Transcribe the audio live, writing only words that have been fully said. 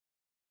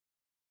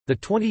The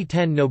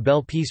 2010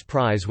 Nobel Peace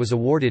Prize was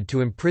awarded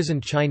to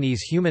imprisoned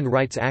Chinese human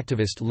rights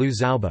activist Liu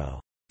Xiaobo,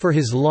 "for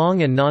his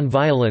long and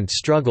non-violent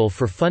struggle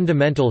for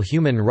fundamental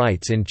human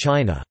rights in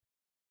China."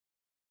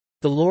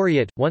 The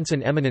laureate, once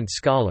an eminent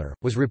scholar,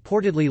 was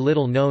reportedly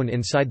little known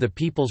inside the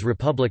People's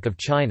Republic of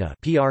China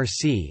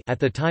 (PRC) at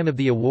the time of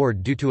the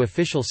award due to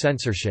official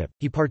censorship.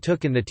 He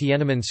partook in the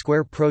Tiananmen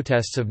Square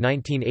protests of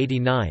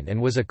 1989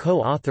 and was a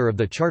co-author of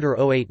the Charter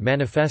 08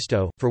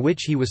 Manifesto, for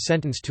which he was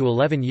sentenced to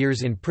 11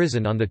 years in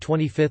prison on the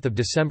 25th of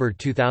December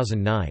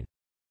 2009.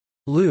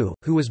 Liu,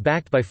 who was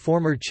backed by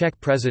former Czech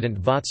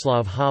President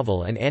Václav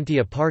Havel and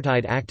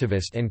anti-apartheid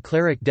activist and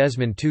cleric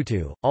Desmond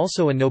Tutu,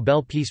 also a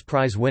Nobel Peace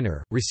Prize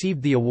winner,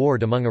 received the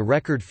award among a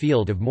record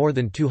field of more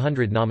than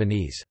 200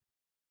 nominees.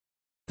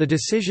 The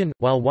decision,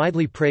 while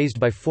widely praised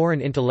by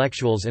foreign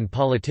intellectuals and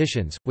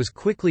politicians, was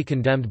quickly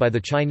condemned by the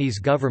Chinese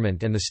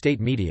government and the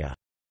state media.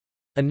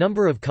 A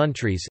number of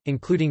countries,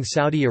 including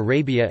Saudi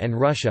Arabia and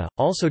Russia,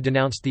 also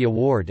denounced the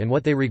award and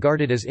what they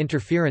regarded as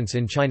interference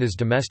in China's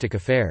domestic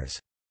affairs.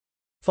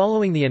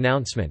 Following the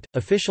announcement,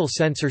 official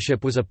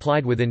censorship was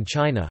applied within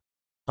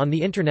China—on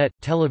the Internet,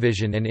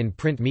 television and in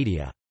print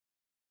media.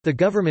 The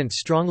government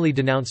strongly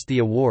denounced the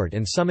award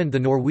and summoned the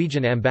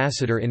Norwegian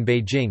ambassador in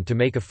Beijing to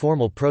make a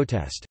formal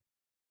protest.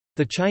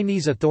 The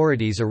Chinese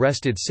authorities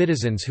arrested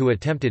citizens who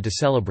attempted to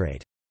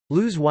celebrate.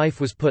 Liu's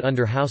wife was put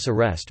under house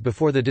arrest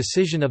before the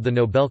decision of the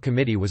Nobel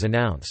Committee was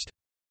announced.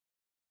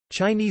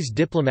 Chinese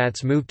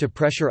diplomats moved to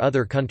pressure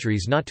other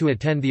countries not to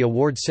attend the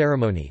award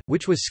ceremony,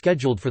 which was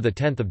scheduled for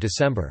 10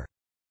 December.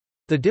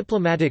 The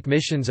diplomatic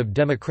missions of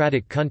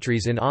democratic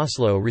countries in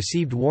Oslo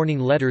received warning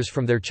letters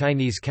from their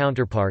Chinese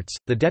counterparts.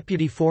 The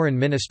deputy foreign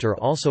minister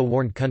also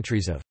warned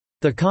countries of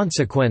the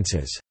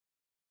consequences.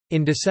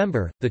 In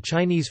December, the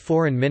Chinese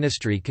Foreign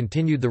Ministry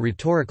continued the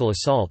rhetorical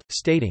assault,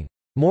 stating,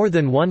 "More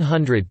than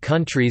 100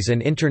 countries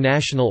and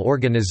international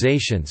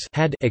organizations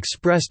had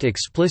expressed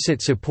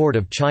explicit support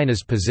of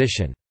China's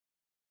position."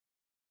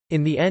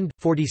 In the end,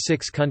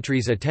 46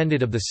 countries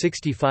attended of the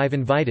 65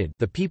 invited.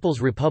 The People's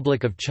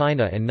Republic of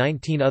China and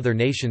 19 other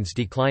nations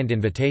declined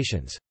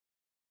invitations.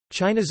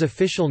 China's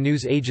official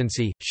news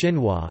agency,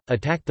 Xinhua,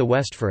 attacked the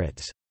West for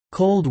its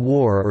Cold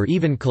War or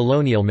even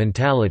colonial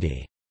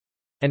mentality,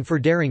 and for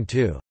daring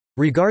to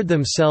regard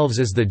themselves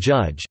as the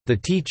judge, the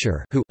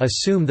teacher who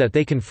assume that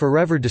they can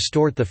forever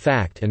distort the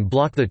fact and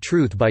block the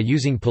truth by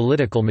using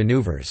political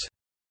maneuvers.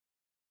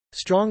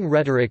 Strong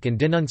rhetoric and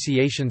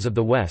denunciations of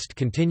the West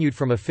continued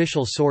from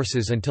official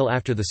sources until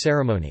after the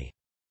ceremony.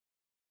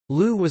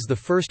 Liu was the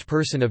first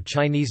person of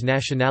Chinese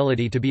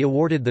nationality to be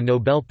awarded the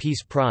Nobel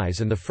Peace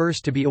Prize and the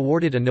first to be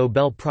awarded a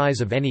Nobel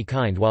Prize of any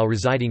kind while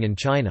residing in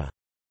China.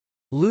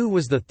 Liu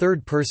was the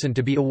third person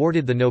to be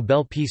awarded the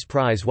Nobel Peace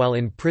Prize while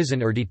in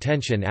prison or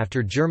detention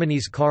after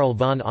Germany's Karl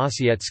von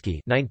Ossietzky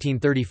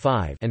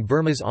 (1935) and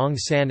Burma's Aung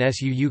San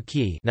Suu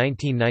Kyi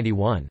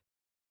 (1991).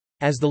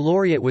 As the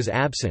laureate was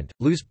absent,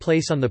 Liu's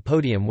place on the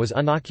podium was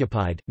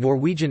unoccupied.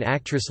 Norwegian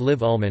actress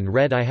Liv Ullmann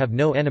read I Have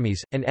No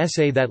Enemies, an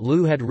essay that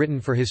Liu had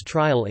written for his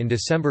trial in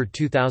December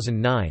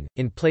 2009,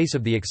 in place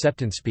of the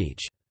acceptance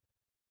speech.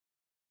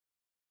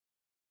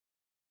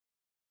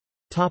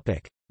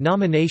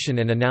 Nomination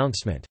and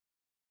announcement.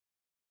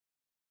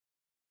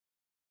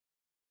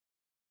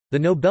 The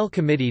Nobel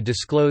Committee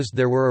disclosed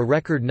there were a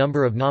record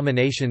number of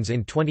nominations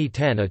in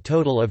 2010, a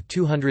total of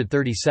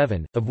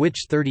 237, of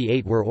which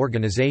 38 were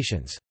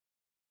organizations.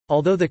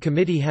 Although the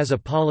committee has a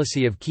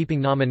policy of keeping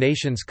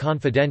nominations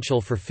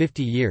confidential for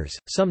 50 years,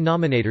 some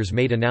nominators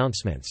made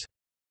announcements.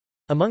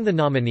 Among the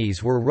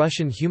nominees were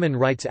Russian human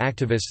rights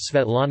activist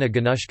Svetlana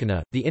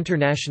Ganushkina, the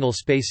International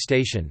Space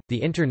Station,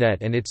 the Internet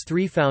and its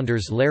three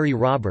founders Larry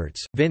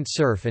Roberts, Vint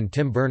Cerf and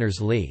Tim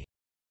Berners-Lee.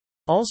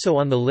 Also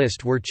on the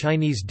list were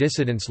Chinese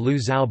dissidents Liu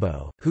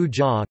Xiaobo, Hu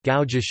Jia,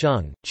 Gao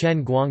Zhisheng,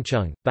 Chen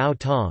Guangcheng, Bao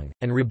Tong,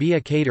 and Rabia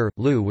Kader.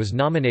 Liu was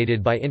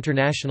nominated by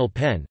International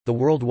PEN, the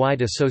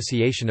worldwide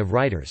association of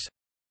writers.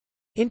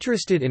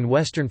 Interested in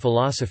Western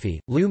philosophy,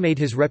 Liu made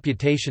his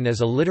reputation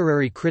as a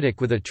literary critic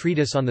with a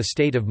treatise on the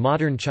state of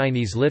modern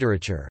Chinese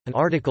literature, an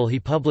article he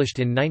published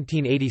in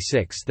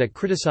 1986 that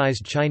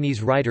criticized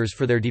Chinese writers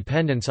for their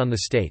dependence on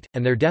the state,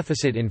 and their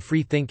deficit in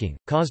free thinking,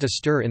 caused a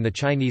stir in the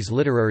Chinese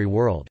literary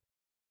world.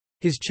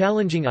 His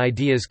challenging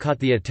ideas caught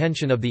the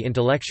attention of the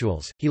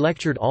intellectuals. He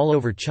lectured all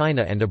over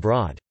China and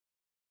abroad.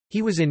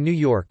 He was in New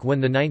York when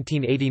the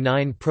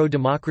 1989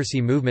 pro-democracy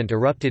movement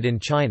erupted in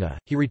China.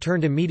 He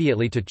returned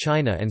immediately to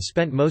China and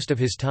spent most of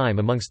his time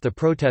amongst the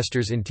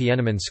protesters in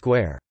Tiananmen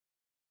Square.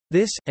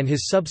 This, and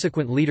his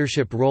subsequent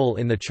leadership role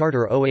in the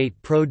Charter 08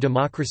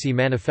 pro-democracy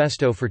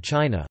manifesto for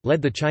China,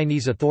 led the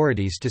Chinese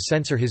authorities to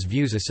censor his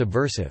views as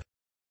subversive.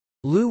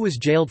 Liu was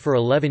jailed for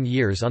 11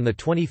 years on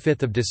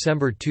 25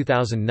 December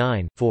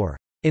 2009, for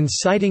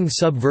 "inciting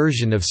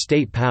subversion of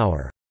state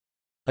power."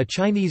 A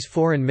Chinese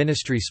Foreign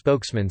Ministry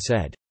spokesman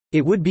said,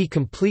 "It would be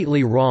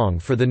completely wrong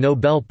for the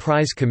Nobel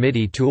Prize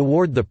Committee to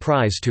award the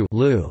prize to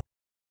Liu."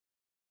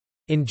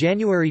 In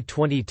January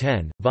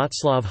 2010,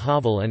 Václav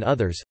Havel and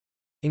others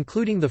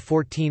including the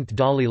 14th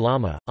Dalai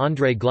Lama,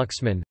 André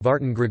Glucksmann,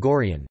 Vartan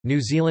Gregorian,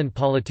 New Zealand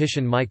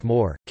politician Mike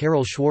Moore,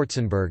 Carol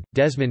Schwarzenberg,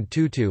 Desmond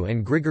Tutu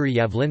and Grigory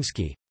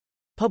Yavlinsky,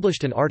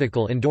 published an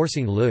article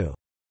endorsing Liu.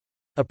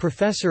 A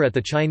professor at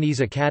the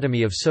Chinese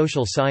Academy of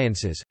Social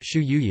Sciences,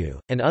 Xu Yuyu,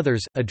 and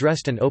others,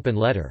 addressed an open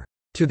letter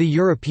to the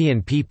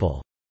European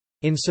people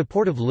in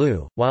support of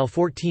Liu, while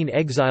 14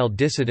 exiled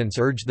dissidents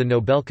urged the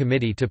Nobel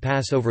Committee to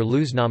pass over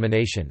Liu's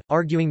nomination,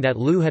 arguing that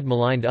Liu had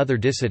maligned other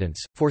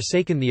dissidents,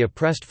 forsaken the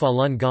oppressed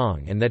Falun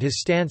Gong and that his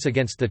stance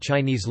against the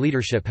Chinese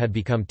leadership had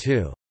become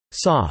too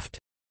soft.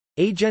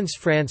 Agence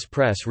France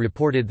Presse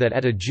reported that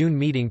at a June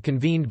meeting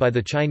convened by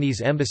the Chinese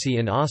embassy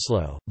in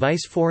Oslo,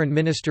 Vice Foreign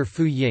Minister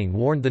Fu Ying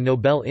warned the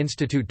Nobel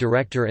Institute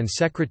director and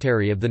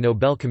secretary of the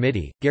Nobel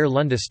Committee, Geir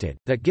Lundestad,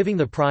 that giving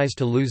the prize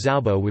to Liu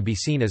Xiaobo would be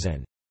seen as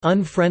an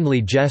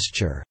unfriendly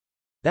gesture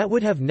that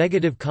would have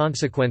negative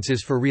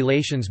consequences for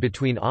relations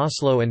between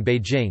Oslo and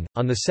Beijing.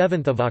 On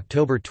 7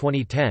 October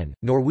 2010,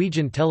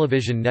 Norwegian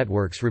television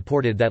networks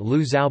reported that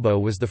Liu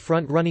Xiaobo was the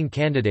front-running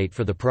candidate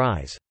for the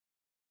prize.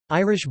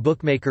 Irish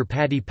bookmaker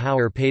Paddy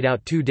Power paid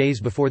out 2 days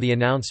before the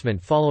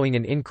announcement following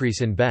an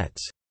increase in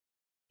bets.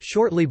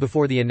 Shortly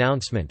before the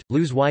announcement,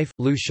 Liu's wife,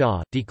 Liu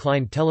Xia,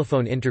 declined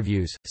telephone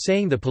interviews,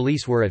 saying the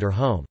police were at her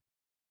home.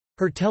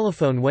 Her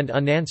telephone went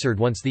unanswered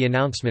once the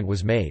announcement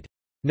was made.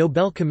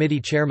 Nobel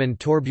Committee Chairman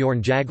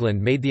Torbjorn Jagland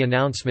made the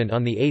announcement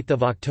on 8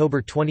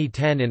 October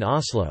 2010 in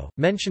Oslo,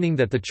 mentioning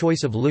that the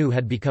choice of Liu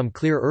had become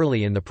clear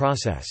early in the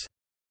process.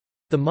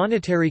 The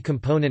monetary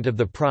component of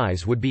the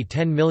prize would be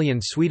 10 million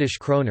Swedish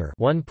kroner,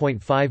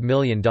 $1.5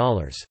 million.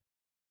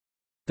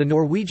 The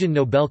Norwegian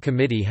Nobel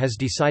Committee has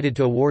decided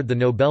to award the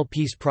Nobel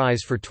Peace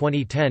Prize for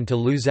 2010 to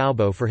Liu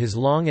Xiaobo for his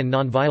long and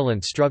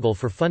nonviolent struggle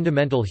for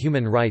fundamental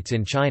human rights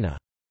in China.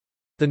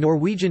 The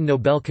Norwegian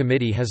Nobel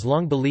Committee has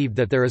long believed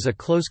that there is a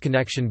close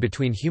connection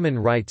between human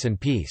rights and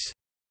peace.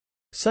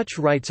 Such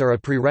rights are a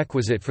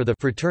prerequisite for the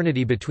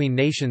fraternity between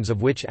nations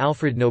of which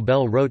Alfred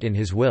Nobel wrote in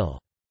his will.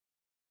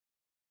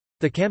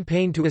 The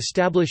campaign to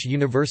establish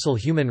universal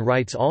human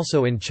rights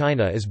also in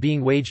China is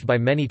being waged by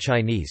many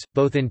Chinese,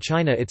 both in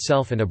China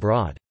itself and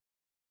abroad.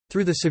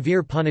 Through the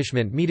severe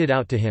punishment meted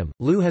out to him,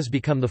 Liu has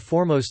become the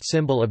foremost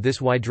symbol of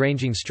this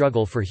wide-ranging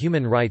struggle for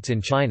human rights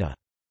in China.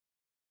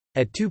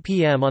 At 2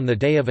 p.m. on the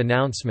day of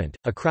announcement,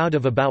 a crowd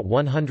of about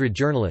 100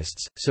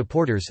 journalists,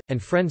 supporters,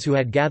 and friends who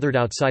had gathered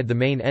outside the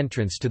main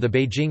entrance to the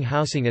Beijing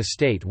housing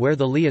estate where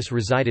the Lius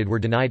resided were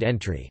denied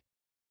entry.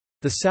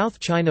 The South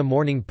China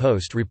Morning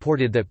Post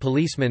reported that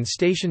policemen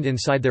stationed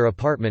inside their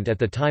apartment at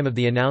the time of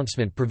the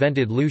announcement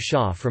prevented Liu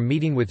Xia from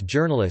meeting with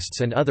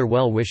journalists and other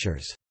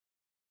well-wishers.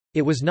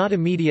 It was not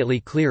immediately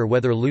clear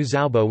whether Liu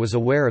Xiaobo was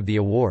aware of the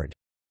award.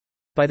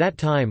 By that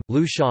time,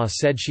 Liu Xia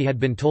said she had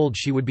been told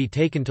she would be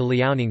taken to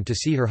Liaoning to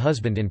see her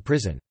husband in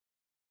prison.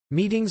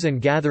 Meetings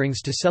and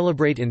gatherings to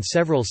celebrate in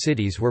several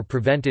cities were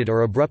prevented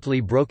or abruptly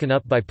broken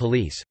up by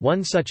police.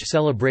 One such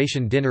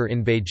celebration dinner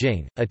in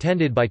Beijing,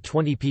 attended by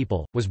 20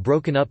 people, was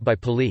broken up by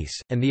police,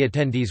 and the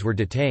attendees were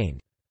detained.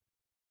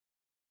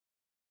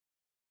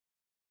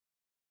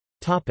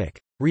 Topic: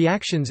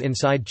 Reactions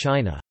inside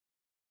China.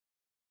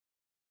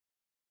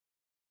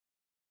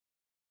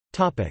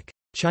 Topic: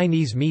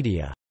 Chinese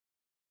media.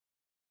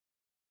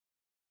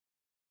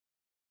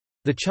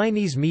 The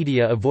Chinese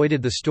media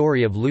avoided the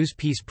story of Liu's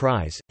Peace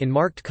Prize, in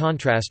marked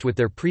contrast with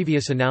their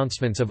previous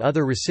announcements of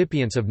other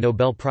recipients of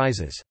Nobel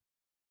Prizes.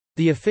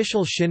 The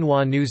official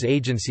Xinhua news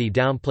agency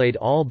downplayed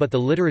all but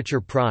the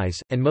Literature Prize,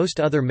 and most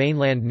other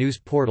mainland news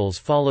portals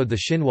followed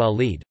the Xinhua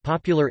lead.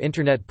 Popular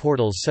internet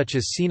portals such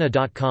as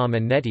Sina.com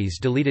and NetEase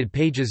deleted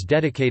pages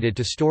dedicated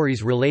to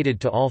stories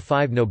related to all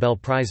 5 Nobel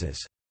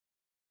Prizes.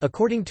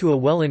 According to a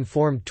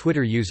well-informed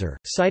Twitter user,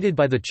 cited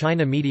by the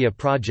China Media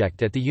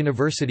Project at the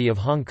University of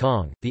Hong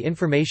Kong, the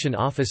Information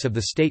Office of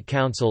the State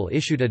Council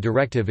issued a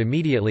directive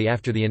immediately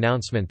after the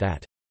announcement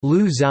that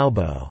Liu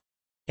Xiaobo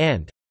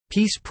and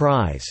Peace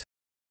Prize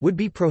would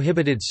be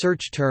prohibited.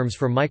 Search terms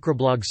for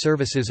microblog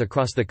services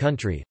across the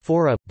country,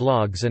 fora,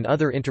 blogs and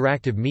other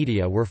interactive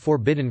media were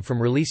forbidden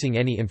from releasing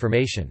any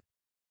information.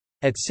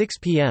 At 6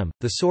 p.m.,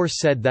 the source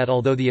said that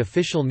although the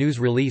official news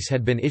release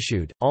had been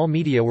issued, all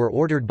media were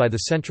ordered by the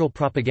Central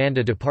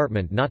Propaganda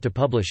Department not to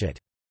publish it.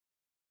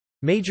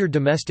 Major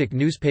domestic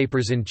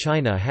newspapers in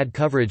China had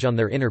coverage on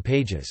their inner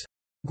pages.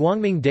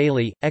 Guangming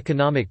Daily,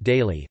 Economic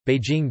Daily,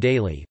 Beijing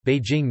Daily,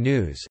 Beijing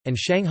News, and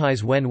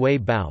Shanghai's Wenwei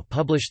Bao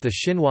published the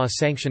Xinhua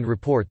sanctioned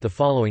report the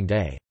following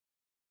day.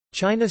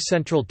 China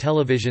Central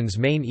Television's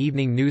main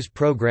evening news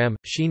program,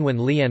 Xinwen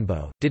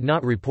Lianbo, did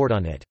not report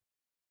on it.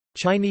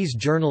 Chinese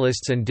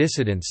journalists and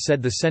dissidents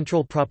said the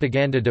Central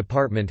Propaganda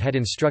Department had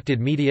instructed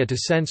media to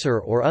censor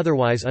or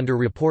otherwise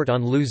underreport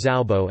on Liu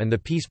Xiaobo and the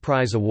Peace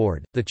Prize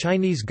award. The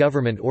Chinese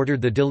government ordered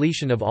the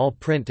deletion of all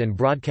print and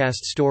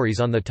broadcast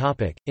stories on the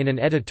topic. In an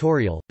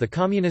editorial, the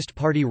Communist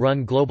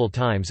Party-run Global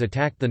Times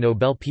attacked the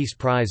Nobel Peace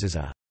Prize as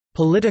a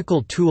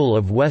political tool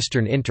of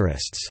Western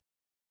interests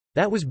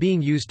that was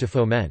being used to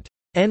foment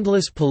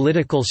endless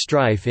political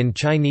strife in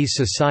Chinese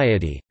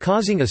society,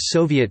 causing a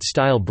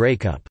Soviet-style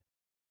breakup.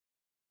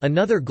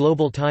 Another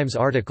Global Times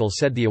article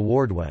said the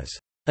award was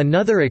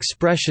another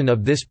expression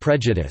of this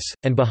prejudice,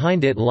 and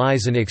behind it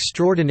lies an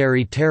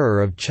extraordinary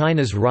terror of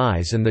China's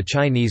rise and the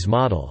Chinese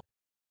model.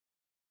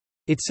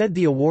 It said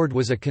the award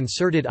was a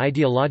concerted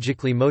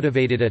ideologically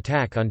motivated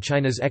attack on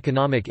China's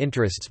economic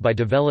interests by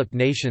developed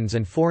nations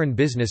and foreign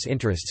business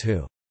interests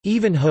who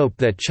even hope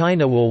that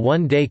China will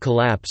one day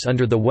collapse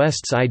under the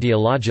West's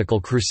ideological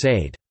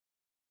crusade.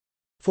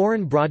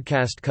 Foreign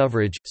broadcast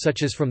coverage,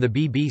 such as from the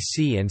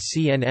BBC and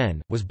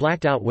CNN, was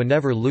blacked out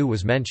whenever Liu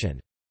was mentioned.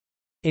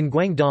 In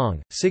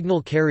Guangdong,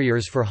 signal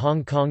carriers for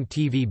Hong Kong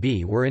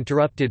TVB were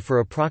interrupted for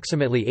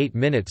approximately 8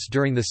 minutes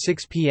during the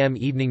 6 p.m.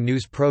 evening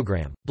news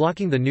program,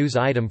 blocking the news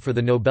item for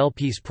the Nobel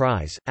Peace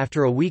Prize.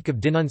 After a week of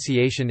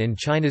denunciation in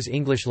China's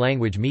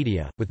English-language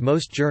media, with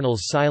most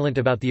journals silent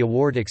about the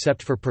award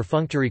except for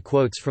perfunctory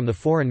quotes from the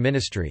foreign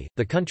ministry,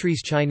 the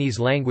country's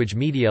Chinese-language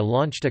media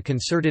launched a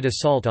concerted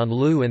assault on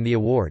Liu and the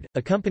award,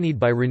 accompanied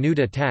by renewed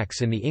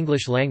attacks in the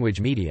English-language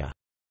media.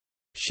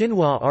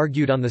 Xinhua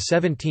argued on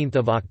 17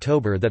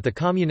 October that the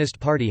Communist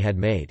Party had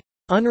made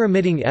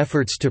unremitting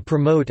efforts to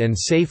promote and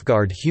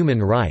safeguard human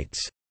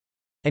rights,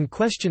 and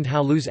questioned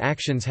how Liu's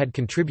actions had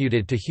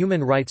contributed to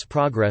human rights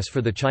progress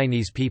for the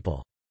Chinese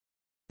people.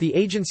 The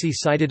agency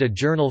cited a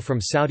journal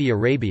from Saudi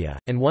Arabia,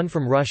 and one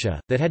from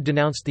Russia, that had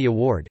denounced the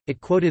award. It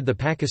quoted the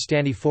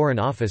Pakistani Foreign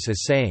Office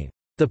as saying,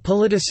 "The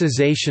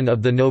politicization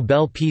of the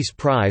Nobel Peace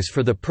Prize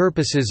for the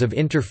purposes of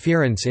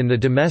interference in the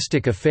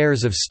domestic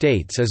affairs of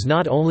states is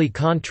not only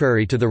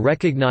contrary to the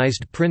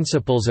recognized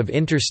principles of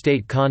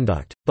interstate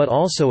conduct, but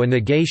also a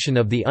negation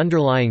of the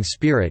underlying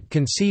spirit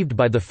conceived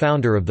by the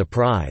founder of the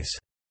prize."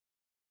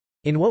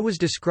 In what was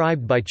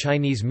described by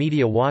Chinese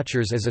media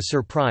watchers as a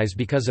surprise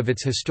because of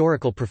its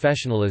historical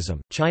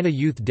professionalism, China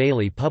Youth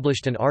Daily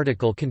published an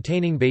article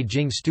containing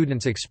Beijing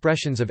students'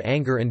 expressions of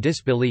anger and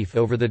disbelief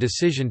over the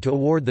decision to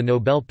award the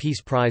Nobel Peace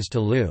Prize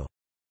to Liu.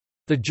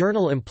 The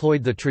journal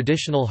employed the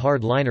traditional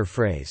hard-liner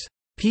phrase,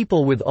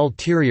 "people with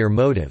ulterior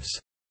motives."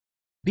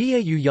 Bia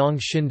Yang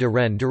Xin de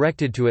Ren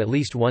directed to at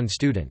least one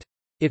student.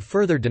 It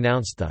further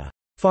denounced the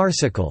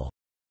farcical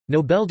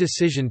Nobel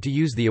decision to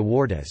use the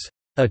award as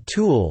a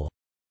tool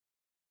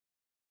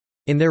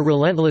in their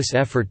relentless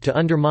effort to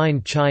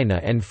undermine China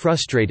and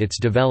frustrate its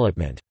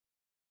development.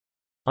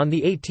 On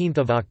 18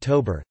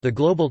 October, the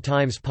Global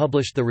Times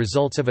published the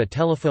results of a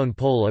telephone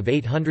poll of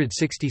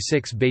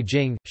 866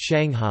 Beijing,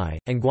 Shanghai,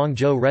 and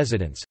Guangzhou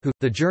residents, who,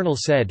 the journal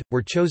said,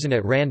 were chosen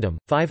at random.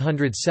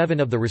 507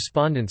 of the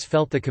respondents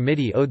felt the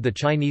committee owed the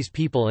Chinese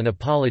people an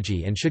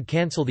apology and should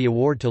cancel the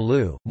award to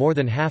Liu. More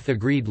than half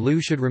agreed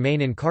Liu should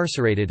remain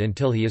incarcerated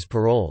until he is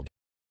paroled.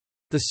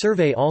 The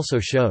survey also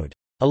showed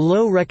a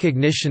low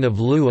recognition of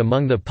Liu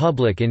among the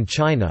public in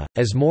China,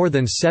 as more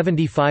than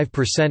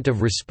 75%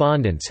 of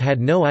respondents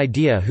had no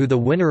idea who the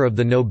winner of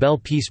the Nobel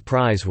Peace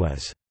Prize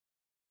was.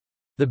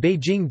 The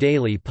Beijing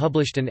Daily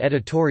published an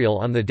editorial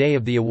on the day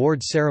of the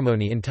award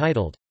ceremony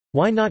entitled,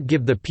 "Why Not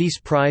Give the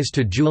Peace Prize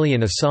to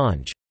Julian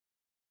Assange?"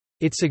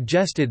 It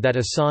suggested that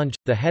Assange,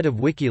 the head of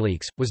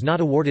WikiLeaks, was not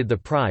awarded the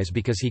prize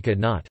because he could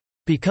not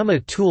become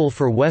a tool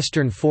for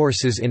Western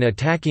forces in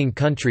attacking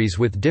countries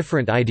with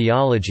different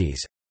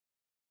ideologies,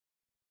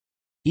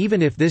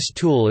 even if this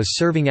tool is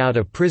serving out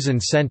a prison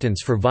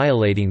sentence for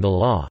violating the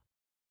law.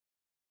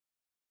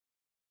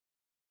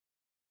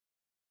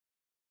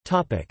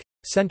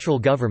 Central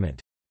government.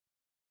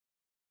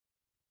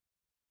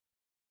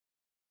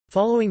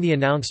 Following the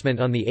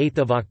announcement on 8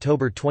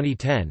 October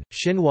 2010,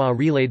 Xinhua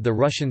relayed the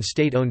Russian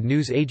state-owned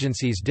news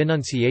agency's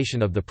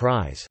denunciation of the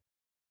prize.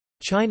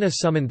 China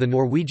summoned the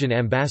Norwegian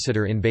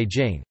ambassador in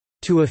Beijing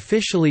to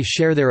officially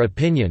share their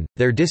opinion,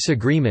 their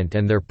disagreement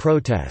and their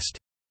protest.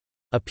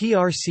 A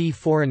PRC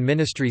foreign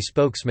ministry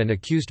spokesman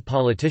accused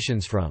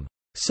politicians from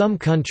some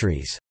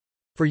countries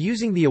for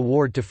using the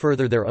award to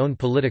further their own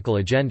political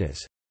agendas.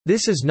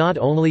 This is not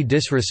only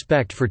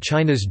disrespect for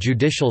China's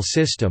judicial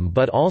system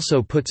but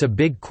also puts a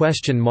big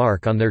question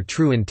mark on their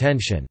true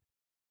intention.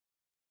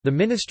 The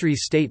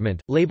ministry's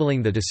statement,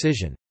 labeling the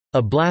decision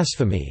a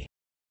blasphemy,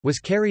 was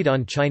carried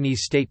on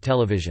Chinese state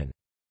television.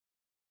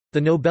 The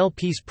Nobel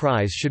Peace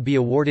Prize should be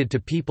awarded to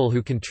people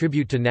who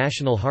contribute to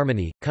national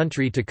harmony,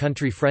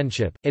 country-to-country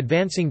friendship,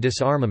 advancing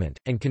disarmament,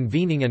 and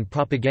convening and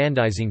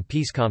propagandizing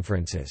peace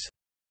conferences.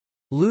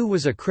 Liu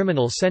was a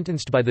criminal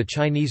sentenced by the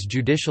Chinese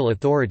judicial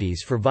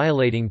authorities for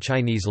violating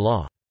Chinese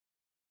law.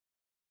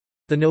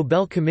 The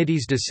Nobel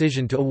Committee's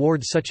decision to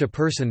award such a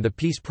person the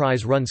Peace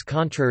Prize runs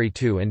contrary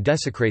to and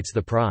desecrates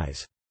the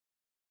prize.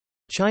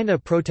 China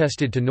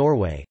protested to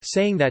Norway,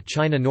 saying that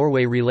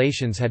China-Norway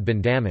relations had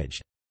been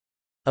damaged.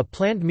 A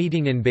planned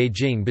meeting in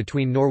Beijing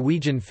between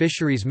Norwegian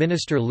Fisheries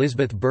Minister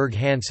Lisbeth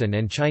Berg-Hansen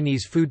and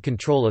Chinese food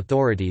control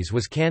authorities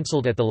was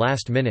cancelled at the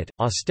last minute,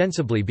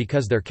 ostensibly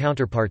because their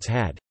counterparts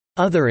had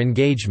other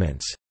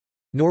engagements.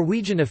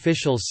 Norwegian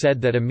officials said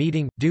that a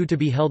meeting, due to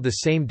be held the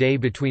same day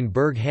between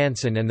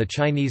Berg-Hansen and the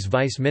Chinese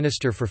Vice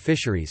Minister for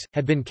Fisheries,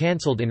 had been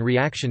cancelled in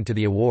reaction to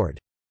the award.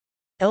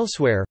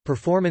 Elsewhere,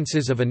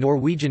 performances of a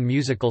Norwegian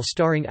musical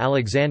starring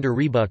Alexander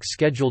Rybak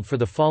scheduled for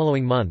the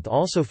following month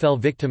also fell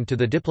victim to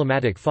the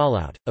diplomatic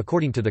fallout,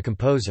 according to the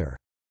composer.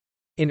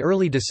 In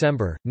early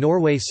December,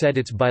 Norway said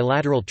its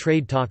bilateral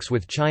trade talks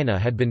with China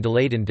had been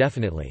delayed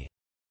indefinitely.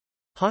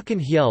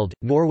 Håkon Hjeld,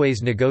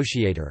 Norway's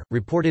negotiator,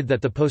 reported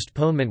that the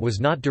postponement was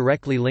not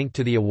directly linked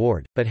to the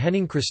award, but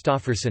Henning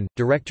Christoffersen,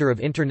 director of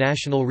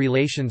international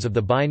relations of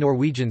the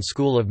Norwegian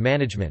School of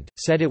Management,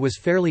 said it was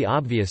fairly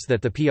obvious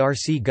that the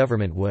PRC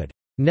government would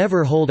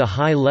never hold a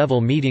high-level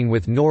meeting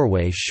with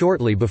Norway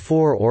shortly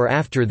before or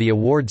after the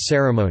award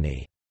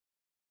ceremony,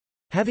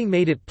 having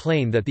made it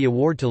plain that the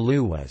award to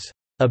Liu was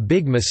a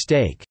big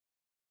mistake.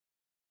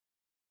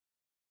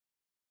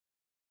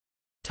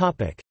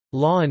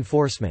 Law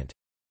enforcement.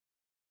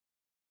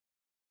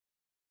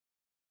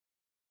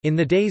 In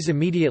the days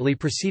immediately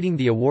preceding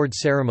the award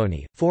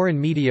ceremony, foreign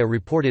media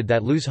reported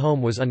that Liu's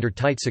home was under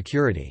tight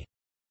security.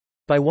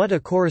 By what a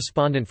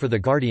correspondent for The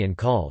Guardian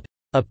called,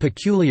 "a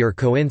peculiar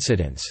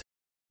coincidence,"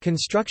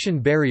 construction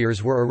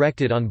barriers were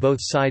erected on both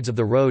sides of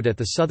the road at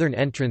the southern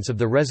entrance of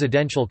the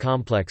residential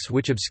complex,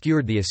 which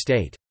obscured the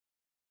estate.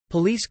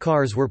 Police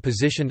cars were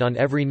positioned on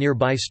every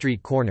nearby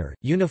street corner,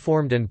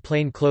 uniformed and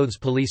plain-clothes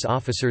police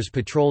officers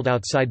patrolled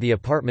outside the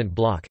apartment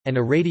block, and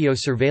a radio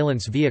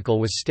surveillance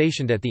vehicle was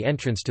stationed at the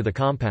entrance to the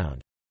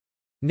compound.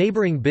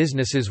 Neighboring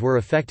businesses were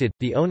affected.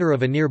 The owner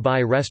of a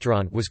nearby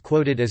restaurant was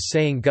quoted as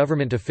saying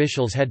government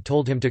officials had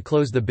told him to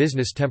close the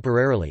business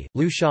temporarily.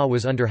 Liu Xia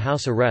was under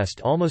house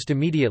arrest almost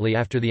immediately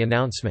after the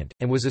announcement,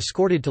 and was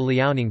escorted to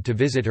Liaoning to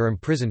visit her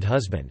imprisoned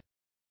husband.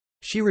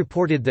 She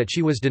reported that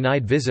she was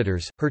denied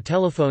visitors, her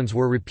telephones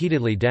were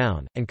repeatedly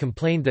down, and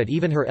complained that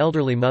even her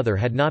elderly mother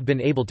had not been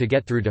able to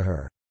get through to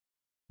her.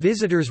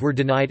 Visitors were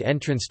denied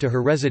entrance to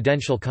her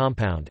residential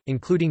compound,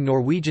 including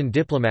Norwegian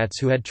diplomats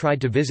who had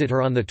tried to visit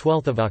her on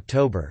 12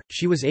 October.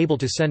 She was able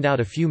to send out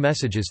a few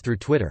messages through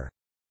Twitter.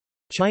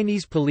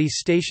 Chinese police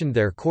stationed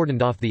there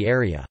cordoned off the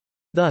area.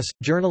 Thus,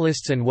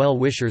 journalists and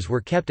well-wishers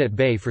were kept at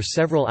bay for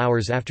several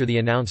hours after the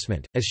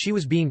announcement. As she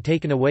was being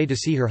taken away to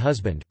see her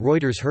husband,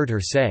 Reuters heard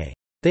her say,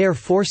 "They are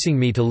forcing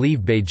me to leave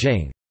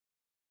Beijing."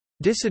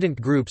 Dissident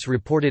groups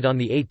reported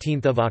on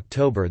 18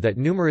 October that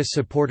numerous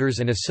supporters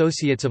and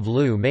associates of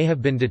Liu may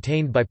have been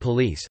detained by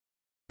police,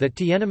 that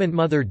Tiananmen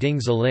mother Ding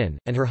Zilin,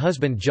 and her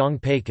husband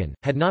Zhang Peikan,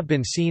 had not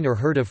been seen or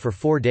heard of for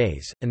 4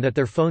 days, and that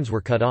their phones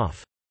were cut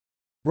off.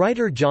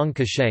 Writer Zhang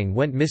Kasheng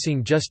went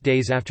missing just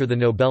days after the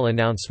Nobel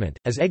announcement,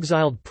 as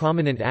exiled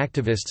prominent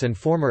activists and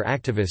former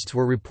activists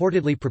were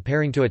reportedly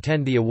preparing to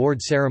attend the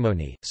award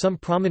ceremony. Some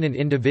prominent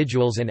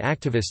individuals and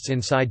activists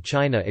inside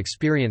China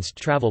experienced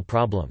travel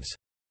problems.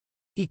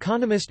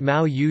 Economist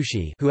Mao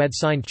Yuxi, who had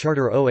signed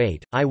Charter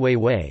 08, Ai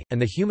Weiwei,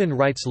 and the human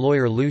rights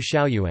lawyer Liu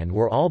Xiaoyuan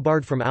were all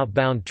barred from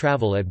outbound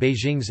travel at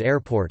Beijing's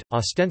airport,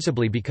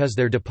 ostensibly because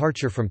their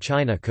departure from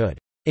China could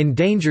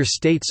endanger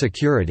state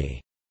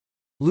security.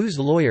 Liu's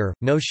lawyer,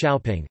 Mo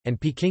Xiaoping, and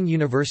Peking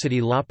University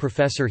law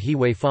professor He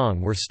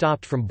Weifang were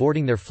stopped from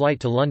boarding their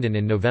flight to London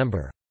in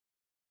November.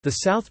 The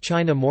South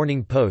China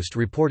Morning Post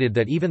reported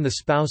that even the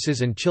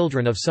spouses and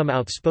children of some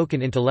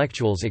outspoken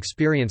intellectuals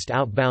experienced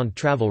outbound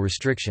travel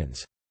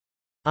restrictions.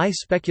 I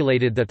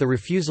speculated that the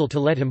refusal to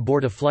let him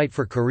board a flight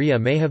for Korea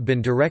may have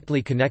been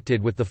directly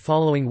connected with the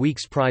following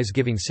week's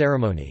prize-giving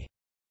ceremony.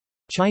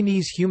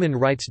 Chinese human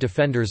rights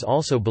defenders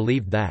also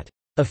believed that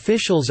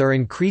officials are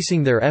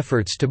increasing their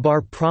efforts to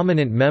bar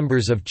prominent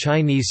members of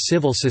Chinese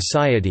civil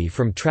society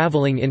from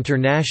traveling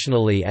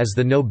internationally as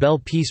the Nobel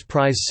Peace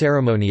Prize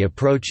ceremony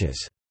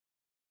approaches.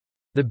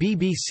 The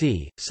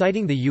BBC,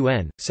 citing the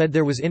UN, said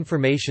there was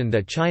information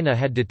that China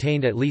had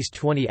detained at least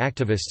 20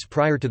 activists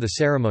prior to the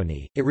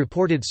ceremony. It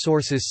reported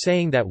sources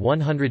saying that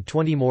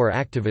 120 more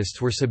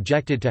activists were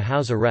subjected to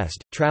house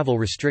arrest, travel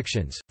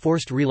restrictions,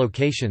 forced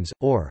relocations,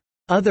 or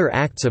other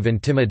acts of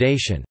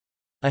intimidation.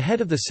 Ahead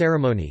of the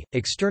ceremony,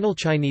 external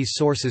Chinese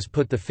sources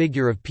put the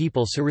figure of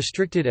people so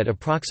restricted at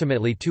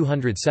approximately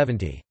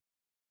 270.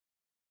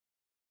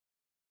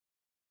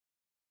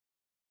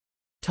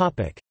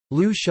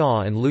 Liu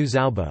Xia and Liu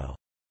Xiaobo.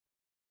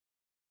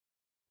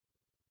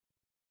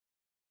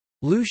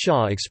 Liu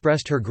Xia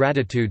expressed her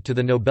gratitude to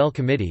the Nobel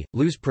Committee,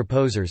 Liu's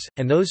proposers,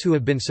 and those who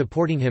have been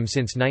supporting him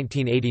since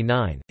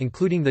 1989,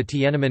 including the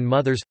Tiananmen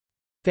mothers,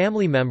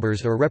 family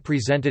members or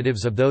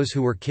representatives of those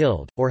who were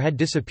killed, or had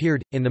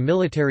disappeared, in the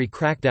military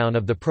crackdown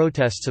of the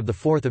protests of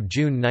 4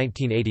 June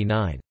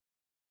 1989.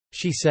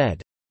 She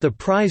said, "The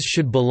prize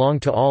should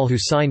belong to all who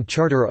signed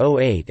Charter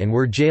 08 and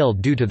were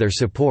jailed due to their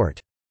support."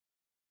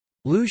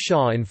 Liu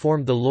Xia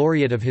informed the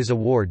laureate of his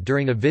award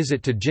during a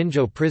visit to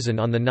Jinzhou prison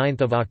on 9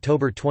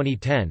 October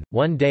 2010,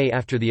 one day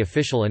after the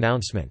official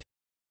announcement.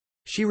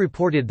 She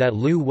reported that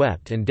Liu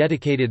wept and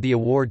dedicated the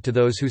award to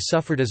those who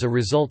suffered as a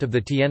result of the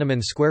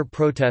Tiananmen Square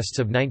protests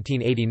of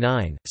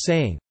 1989,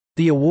 saying,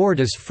 "The award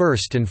is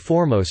first and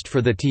foremost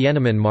for the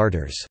Tiananmen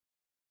martyrs."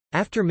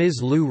 After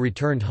Ms. Liu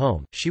returned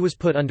home, she was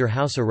put under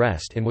house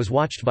arrest and was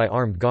watched by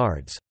armed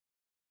guards.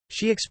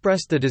 She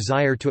expressed the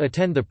desire to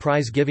attend the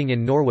prize giving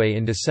in Norway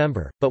in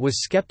December, but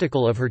was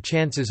skeptical of her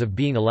chances of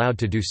being allowed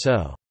to do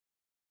so.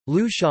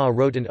 Liu Xia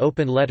wrote an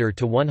open letter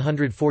to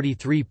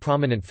 143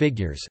 prominent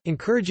figures,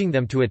 encouraging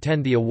them to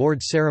attend the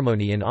award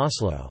ceremony in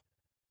Oslo.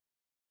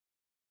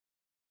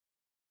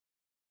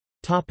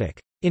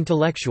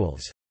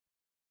 Intellectuals.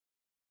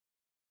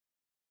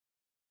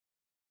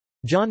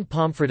 John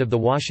Pomfret of The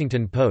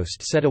Washington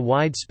Post said a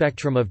wide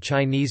spectrum of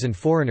Chinese and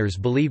foreigners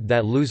believed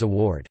that Liu's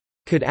award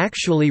could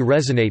actually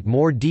resonate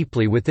more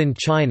deeply within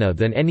China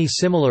than any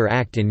similar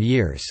act in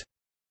years.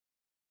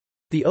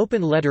 The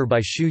open letter by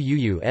Xu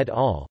Yuyu et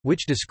al.,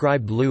 which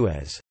described Liu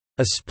as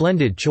a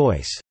splendid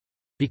choice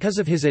because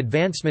of his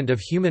advancement of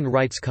human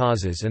rights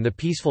causes and the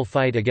peaceful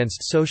fight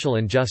against social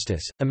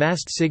injustice,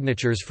 amassed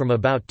signatures from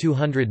about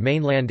 200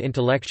 mainland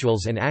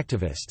intellectuals and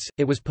activists.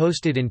 It was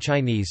posted in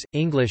Chinese,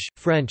 English,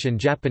 French, and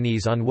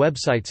Japanese on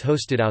websites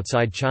hosted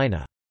outside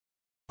China.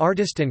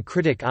 Artist and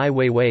critic Ai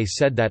Weiwei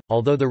said that,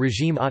 although the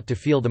regime ought to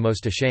feel the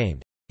most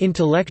ashamed,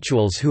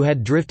 intellectuals who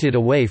had drifted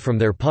away from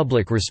their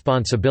public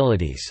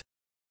responsibilities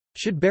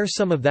should bear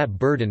some of that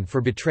burden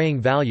for betraying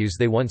values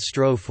they once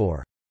strove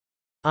for.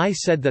 I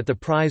said that the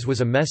prize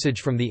was a message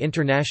from the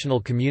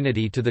international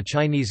community to the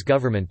Chinese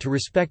government to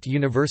respect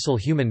universal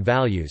human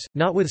values,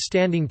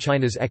 notwithstanding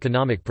China's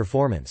economic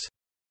performance.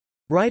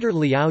 Writer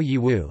Liao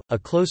Yiwu, a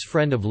close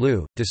friend of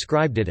Liu,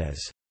 described it as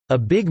a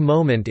big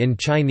moment in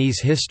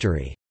Chinese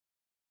history.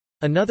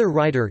 Another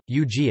writer,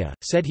 Yu Jia,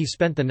 said he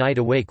spent the night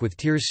awake with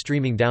tears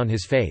streaming down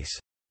his face.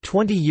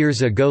 20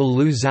 years ago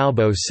Liu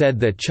Xiaobo said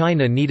that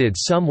China needed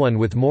someone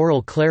with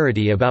moral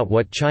clarity about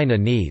what China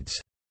needs.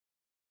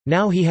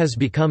 Now he has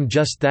become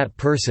just that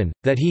person,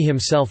 that he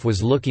himself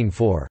was looking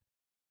for,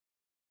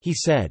 he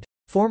said.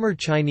 Former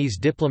Chinese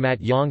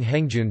diplomat Yang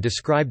Hengjun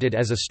described it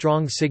as a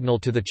strong signal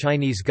to the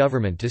Chinese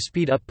government to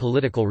speed up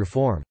political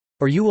reform,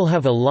 or you will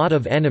have a lot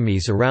of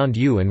enemies around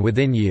you and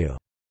within you.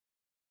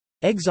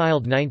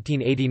 Exiled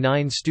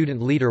 1989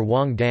 student leader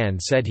Wang Dan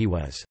said he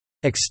was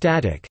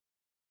ecstatic.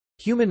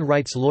 Human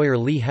rights lawyer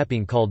Li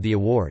Heping called the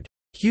award,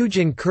 "huge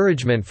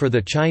encouragement for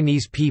the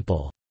Chinese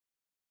people.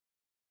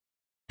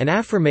 An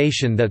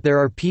affirmation that there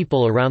are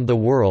people around the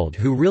world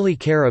who really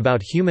care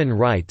about human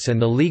rights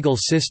and the legal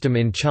system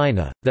in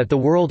China, that the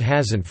world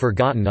hasn't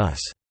forgotten us."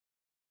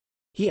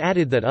 He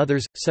added that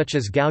others, such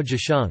as Gao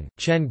Zhisheng,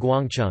 Chen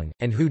Guangcheng,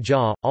 and Hu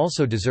Jia,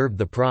 also deserved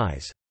the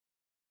prize.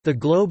 The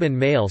Globe and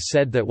Mail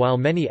said that while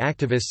many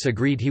activists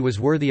agreed he was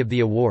worthy of the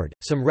award,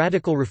 some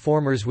radical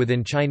reformers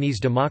within Chinese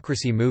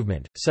democracy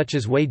movement, such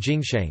as Wei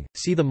Jingsheng,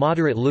 see the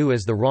moderate Liu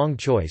as the wrong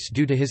choice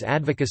due to his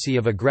advocacy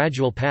of a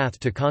gradual path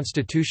to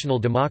constitutional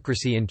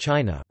democracy in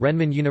China.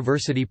 Renmin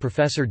University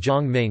professor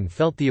Zhang Ming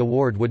felt the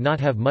award would not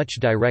have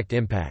much direct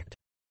impact.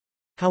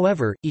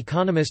 However,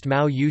 economist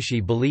Mao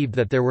Yuxi believed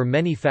that there were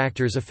many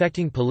factors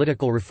affecting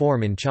political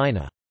reform in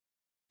China.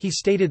 He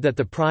stated that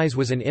the prize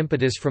was an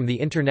impetus from the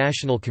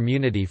international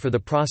community for the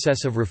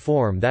process of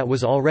reform that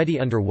was already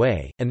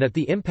underway, and that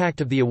the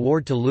impact of the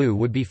award to Liu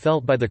would be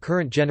felt by the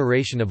current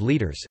generation of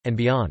leaders, and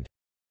beyond.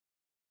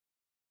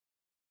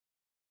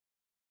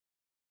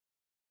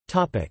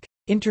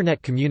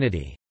 Internet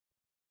community.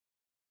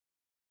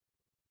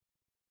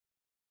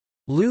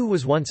 Liu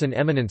was once an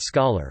eminent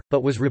scholar,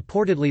 but was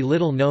reportedly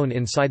little known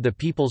inside the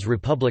People's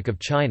Republic of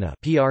China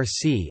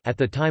 (PRC) at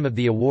the time of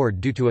the award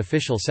due to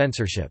official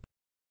censorship.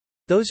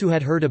 Those who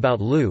had heard about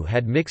Liu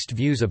had mixed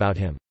views about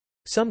him.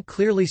 Some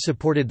clearly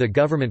supported the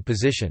government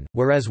position,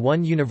 whereas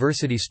one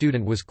university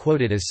student was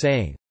quoted as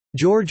saying,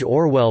 "George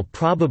Orwell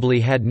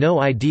probably had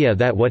no idea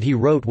that what he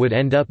wrote would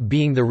end up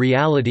being the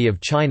reality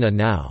of China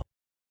now."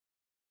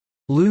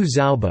 Liu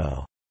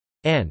Xiaobo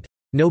and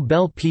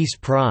Nobel Peace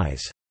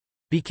Prize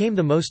became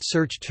the most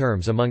searched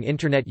terms among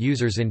Internet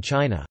users in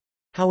China.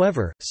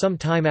 However, some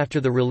time after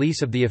the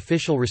release of the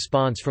official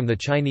response from the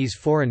Chinese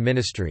Foreign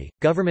Ministry,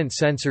 government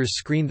censors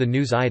screened the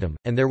news item,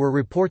 and there were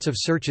reports of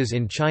searches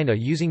in China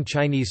using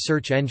Chinese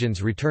search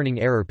engines returning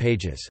error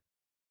pages.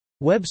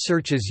 Web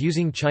searches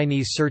using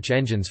Chinese search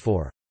engines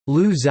for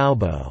Liu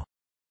Xiaobo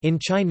in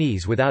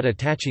Chinese without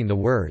attaching the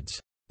words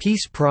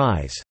Peace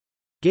Prize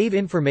gave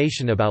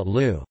information about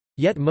Liu.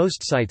 Yet most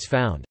sites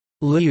found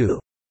Liu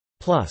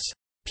plus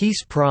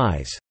Peace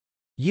Prize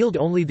yield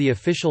only the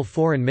official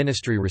Foreign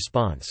Ministry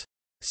response.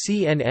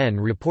 CNN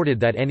reported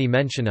that any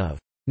mention of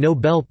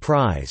Nobel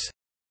Prize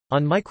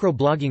on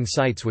microblogging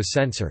sites was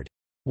censored.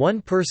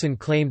 One person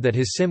claimed that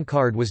his SIM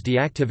card was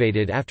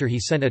deactivated after he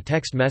sent a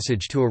text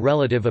message to a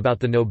relative about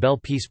the Nobel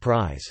Peace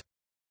Prize.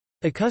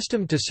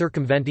 Accustomed to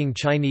circumventing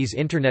Chinese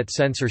internet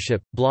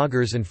censorship,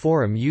 bloggers and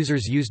forum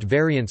users used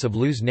variants of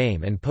Liu's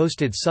name and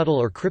posted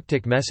subtle or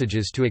cryptic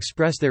messages to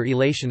express their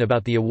elation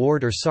about the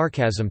award or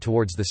sarcasm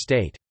towards the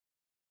state.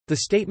 The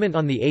statement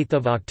on 8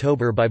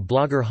 October by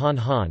blogger Han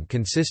Han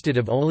consisted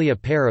of only a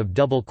pair of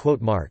double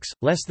quote marks.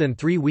 Less than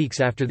 3 weeks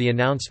after the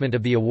announcement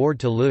of the award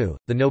to Liu,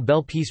 the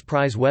Nobel Peace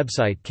Prize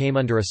website came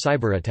under a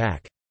cyber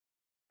attack.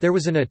 There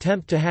was an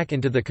attempt to hack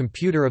into the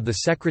computer of the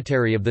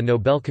secretary of the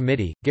Nobel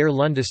Committee, Geir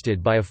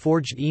Lundestad, by a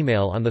forged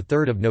email on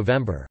 3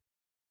 November.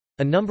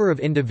 A number of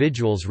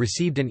individuals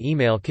received an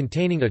email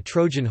containing a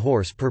Trojan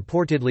horse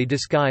purportedly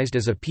disguised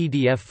as a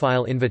PDF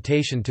file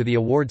invitation to the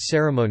award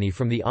ceremony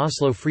from the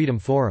Oslo Freedom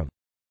Forum.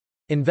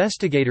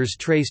 Investigators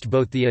traced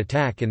both the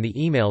attack and the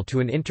email to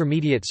an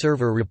intermediate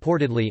server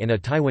reportedly in a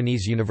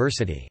Taiwanese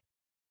university.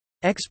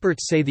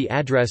 Experts say the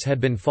address had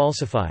been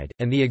falsified,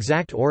 and the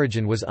exact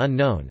origin was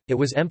unknown. It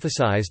was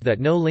emphasized that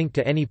no link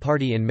to any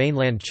party in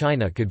mainland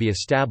China could be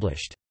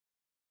established.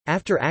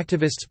 After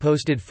activists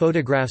posted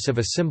photographs of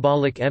a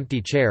symbolic empty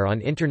chair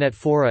on internet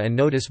fora and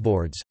notice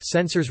boards,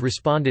 censors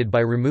responded by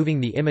removing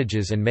the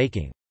images and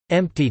making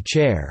 "empty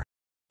chair"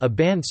 a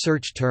banned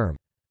search term.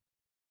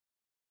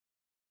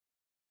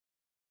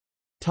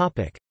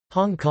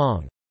 Hong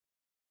Kong.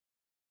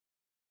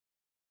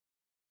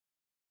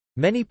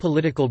 Many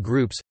political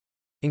groups,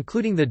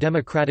 including the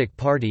Democratic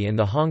Party and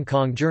the Hong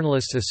Kong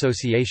Journalists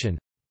Association,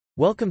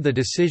 welcomed the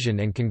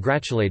decision and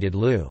congratulated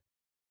Liu.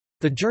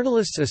 The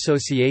Journalists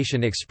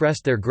Association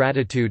expressed their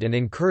gratitude and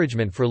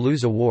encouragement for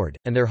Liu's award,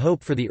 and their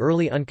hope for the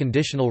early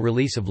unconditional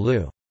release of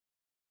Liu.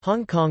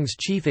 Hong Kong's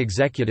chief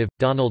executive,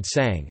 Donald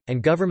Tsang,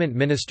 and government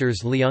ministers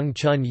Leung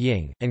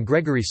Chun-ying and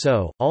Gregory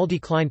So, all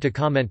declined to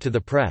comment to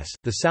the press.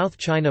 The South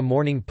China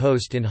Morning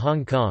Post in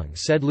Hong Kong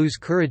said Liu's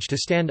courage to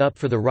stand up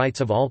for the rights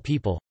of all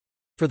people,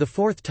 for the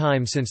fourth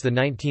time since the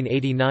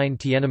 1989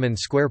 Tiananmen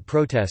Square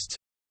protests,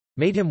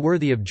 made him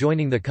worthy of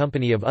joining the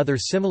company of other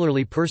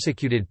similarly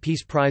persecuted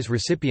Peace Prize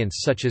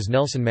recipients such as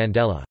Nelson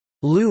Mandela.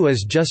 Liu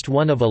is just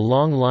one of a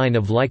long line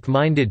of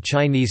like-minded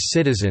Chinese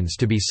citizens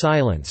to be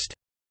silenced.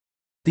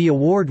 The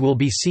award will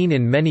be seen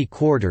in many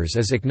quarters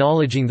as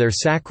acknowledging their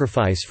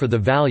sacrifice for the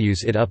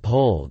values it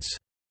upholds.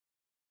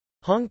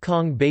 Hong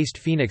Kong-based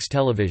Phoenix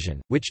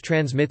Television, which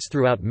transmits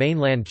throughout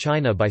mainland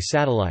China by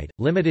satellite,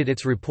 limited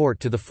its report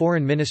to the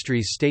Foreign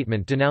Ministry's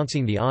statement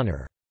denouncing the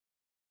honor.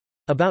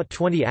 About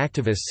 20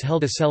 activists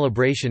held a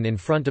celebration in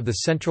front of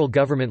the Central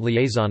Government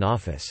Liaison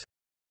Office.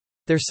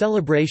 Their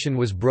celebration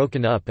was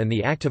broken up and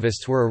the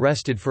activists were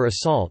arrested for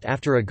assault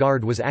after a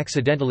guard was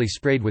accidentally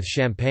sprayed with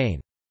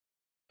champagne.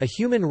 A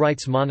human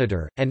rights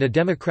monitor, and a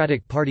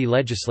Democratic Party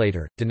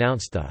legislator,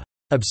 denounced the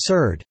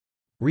absurd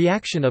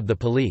reaction of the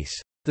police.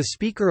 The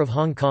Speaker of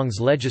Hong Kong's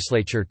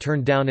legislature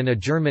turned down an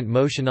adjournment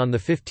motion on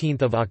 15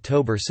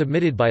 October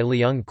submitted by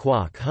Leung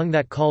Kwok Hung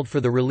that called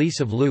for the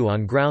release of Liu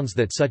on grounds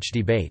that such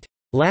debate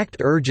lacked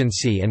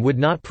urgency and would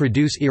not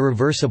produce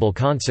irreversible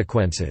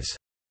consequences.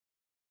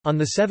 On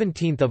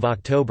 17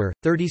 October,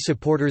 30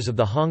 supporters of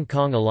the Hong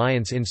Kong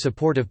Alliance in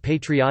Support of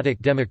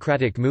Patriotic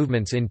Democratic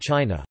Movements in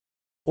China,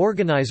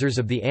 organizers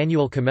of the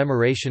annual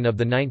commemoration of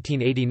the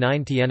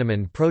 1989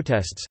 Tiananmen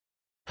protests,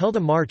 held a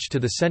march to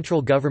the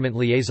Central Government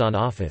Liaison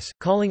Office,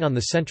 calling on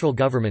the central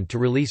government to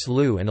release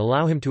Liu and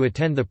allow him to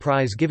attend the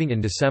prize giving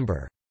in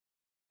December.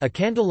 A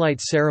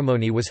candlelight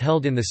ceremony was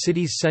held in the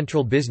city's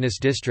central business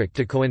district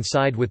to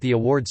coincide with the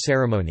award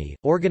ceremony.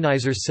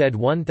 Organizers said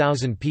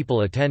 1,000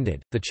 people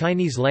attended. The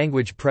Chinese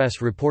language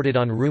press reported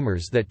on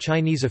rumors that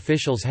Chinese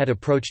officials had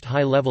approached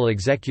high-level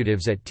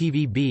executives at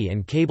TVB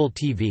and cable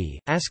TV,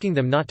 asking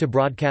them not to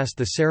broadcast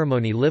the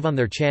ceremony live on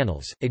their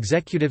channels.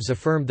 Executives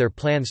affirmed their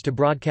plans to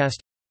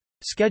broadcast.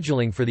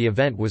 Scheduling for the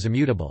event was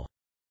immutable.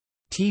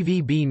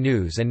 TVB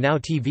News and Now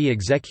TV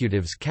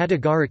executives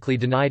categorically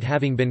denied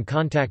having been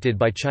contacted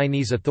by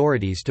Chinese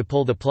authorities to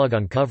pull the plug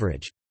on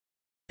coverage.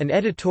 An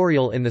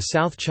editorial in the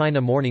South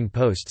China Morning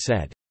Post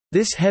said,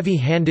 "This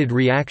heavy-handed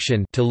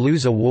reaction to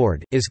Liu's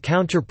award is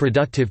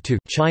counterproductive to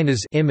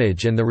China's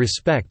image and the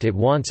respect it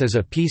wants as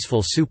a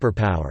peaceful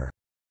superpower.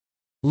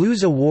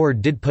 Liu's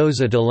award did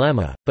pose a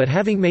dilemma, but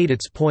having made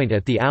its point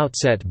at the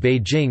outset,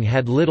 Beijing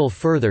had little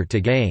further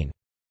to gain.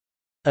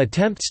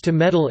 Attempts to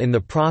meddle in the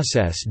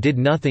process did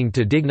nothing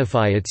to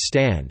dignify its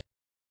stand."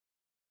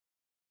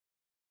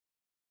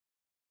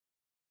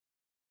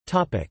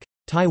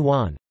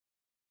 Taiwan.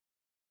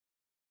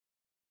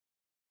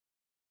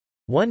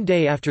 One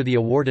day after the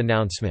award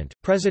announcement,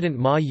 President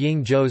Ma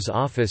Ying-jeou's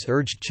office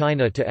urged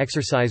China to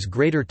exercise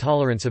greater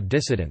tolerance of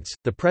dissidents.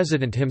 The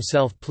president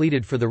himself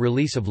pleaded for the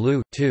release of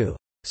Liu, to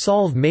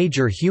solve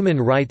major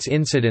human rights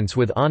incidents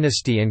with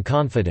honesty and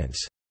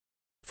confidence.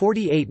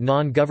 48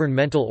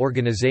 non-governmental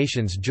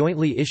organizations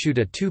jointly issued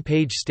a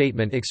two-page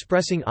statement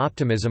expressing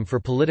optimism for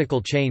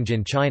political change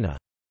in China.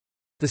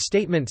 The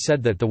statement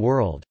said that the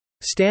world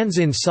stands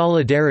in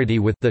solidarity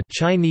with the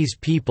Chinese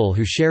people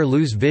who share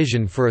Liu's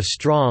vision for a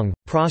strong,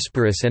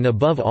 prosperous and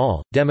above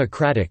all,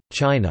 democratic,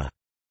 China.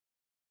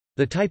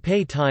 The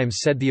Taipei Times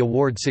said the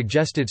award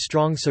suggested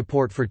strong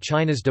support for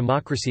China's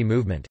democracy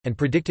movement, and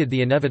predicted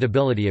the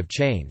inevitability of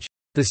change.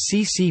 The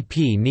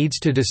CCP needs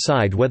to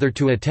decide whether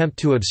to attempt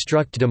to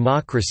obstruct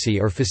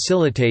democracy or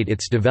facilitate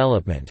its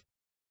development.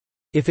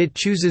 If it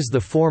chooses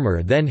the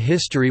former, then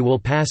history will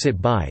pass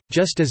it by,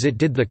 just as it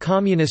did the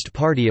Communist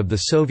Party of the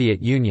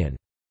Soviet Union.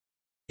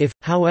 If,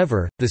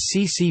 however, the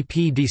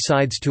CCP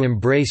decides to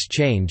embrace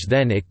change,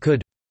 then it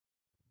could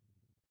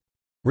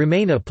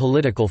remain a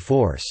political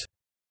force,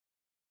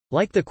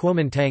 like the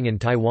Kuomintang in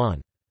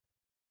Taiwan.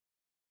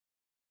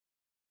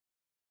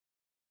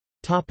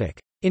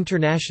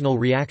 International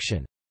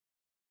reaction.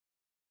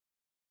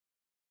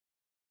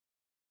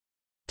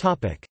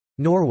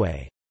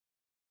 Norway.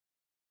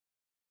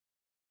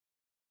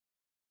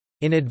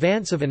 In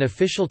advance of an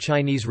official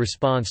Chinese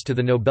response to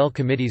the Nobel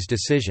Committee's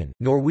decision,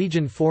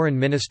 Norwegian Foreign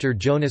Minister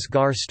Jonas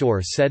Gahr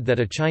Støre said that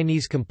a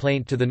Chinese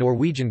complaint to the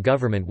Norwegian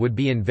government would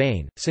be in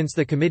vain, since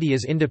the committee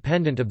is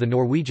independent of the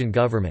Norwegian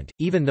government,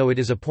 even though it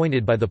is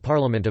appointed by the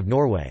Parliament of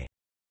Norway.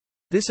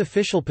 This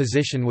official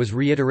position was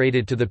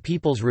reiterated to the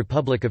People's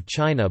Republic of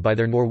China by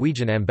their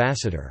Norwegian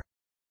ambassador.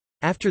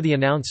 After the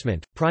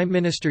announcement, Prime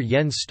Minister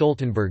Jens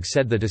Stoltenberg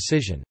said the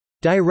decision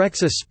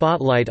directs a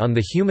spotlight on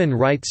the human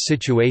rights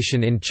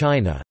situation in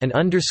China, and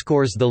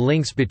underscores the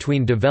links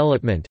between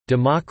development,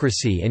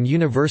 democracy and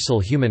universal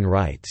human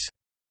rights."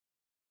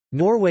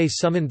 Norway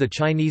summoned the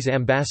Chinese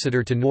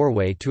ambassador to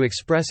Norway to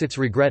express its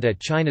regret at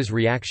China's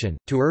reaction,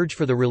 to urge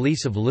for the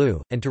release of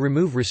Liu, and to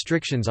remove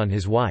restrictions on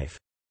his wife.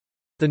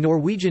 The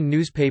Norwegian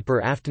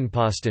newspaper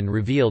Aftenposten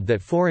revealed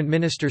that Foreign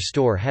Minister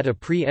Støre had a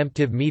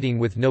pre-emptive meeting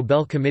with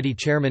Nobel Committee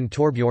Chairman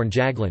Torbjørn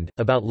Jagland,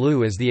 about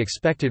Liu as the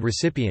expected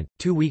recipient,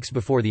 2 weeks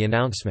before the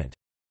announcement.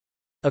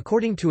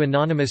 According to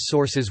anonymous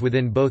sources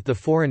within both the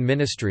Foreign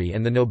Ministry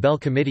and the Nobel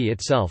Committee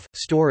itself,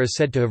 Støre is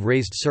said to have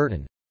raised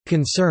certain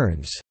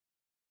concerns.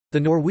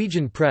 The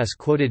Norwegian press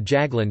quoted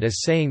Jagland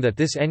as saying that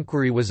this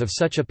enquiry was of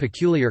such a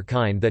peculiar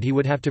kind that he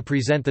would have to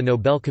present the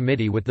Nobel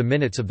Committee with the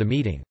minutes of the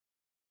meeting.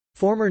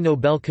 Former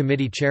Nobel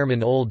Committee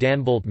Chairman Ole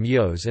Danbolt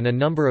Mjøs and a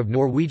number of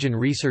Norwegian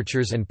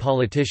researchers and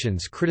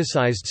politicians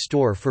criticized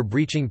Støre for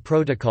breaching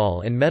protocol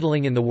and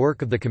meddling in the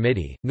work of the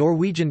committee.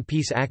 Norwegian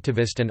peace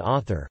activist and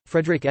author,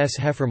 Fredrik S.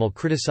 Heffermel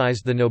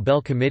criticized the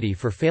Nobel Committee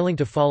for failing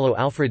to follow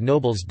Alfred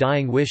Nobel's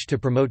dying wish to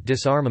promote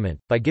disarmament,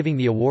 by giving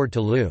the award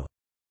to Liu.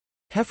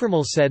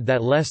 Heffermel said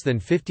that less than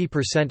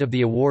 50% of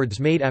the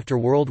awards made after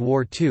World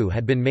War II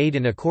had been made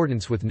in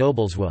accordance with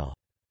Nobel's will.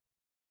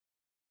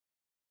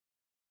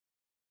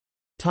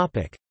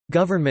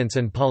 Governments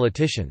and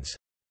politicians.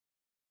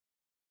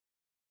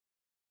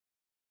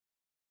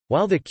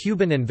 While the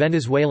Cuban and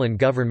Venezuelan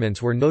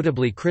governments were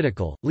notably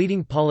critical,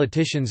 leading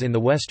politicians in the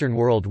Western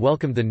world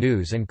welcomed the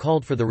news and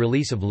called for the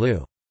release of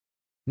Liu.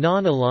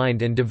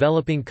 Non-aligned and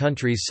developing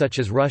countries such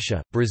as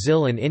Russia,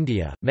 Brazil and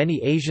India,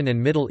 many Asian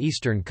and Middle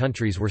Eastern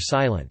countries were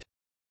silent.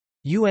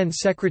 UN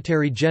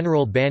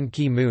Secretary-General Ban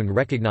Ki-moon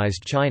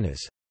recognized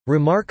China's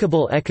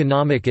remarkable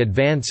economic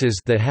advances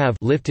that have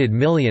lifted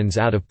millions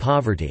out of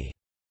poverty,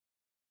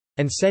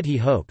 and said he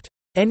hoped,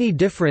 "Any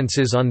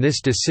differences on this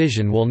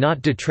decision will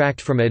not detract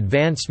from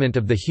advancement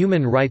of the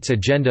human rights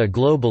agenda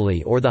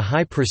globally or the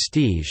high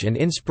prestige and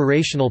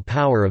inspirational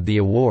power of the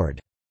award."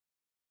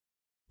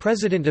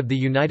 President of the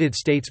United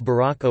States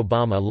Barack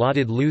Obama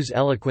lauded Liu's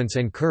eloquence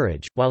and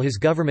courage, while his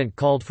government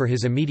called for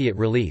his immediate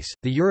release.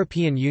 The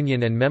European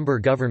Union and member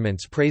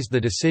governments praised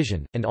the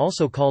decision, and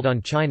also called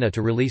on China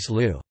to release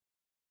Liu.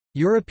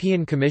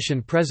 European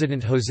Commission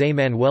President José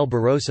Manuel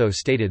Barroso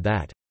stated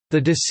that the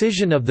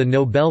decision of the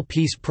Nobel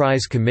Peace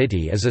Prize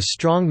Committee is a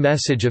strong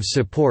message of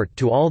support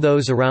to all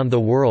those around the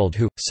world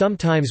who,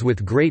 sometimes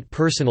with great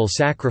personal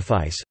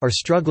sacrifice, are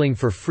struggling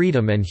for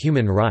freedom and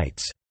human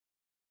rights.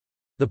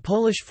 The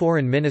Polish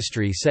Foreign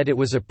Ministry said it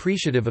was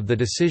appreciative of the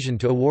decision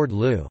to award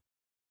Liu.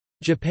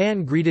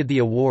 Japan greeted the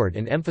award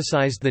and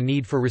emphasized the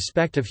need for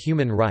respect of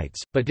human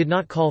rights, but did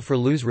not call for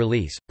Liu's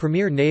release.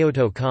 Premier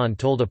Naoto Kan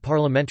told a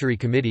parliamentary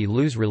committee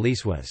Liu's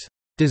release was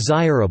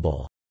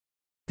desirable.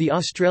 The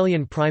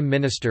Australian Prime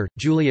Minister,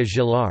 Julia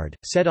Gillard,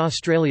 said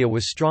Australia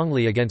was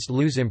strongly against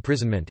Liu's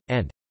imprisonment,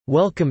 and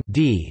welcomed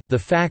the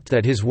fact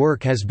that his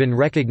work has been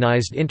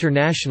recognised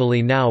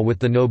internationally now with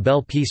the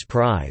Nobel Peace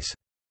Prize.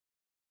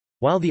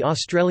 While the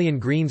Australian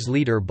Greens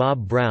leader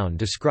Bob Brown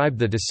described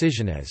the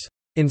decision as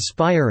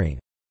inspiring,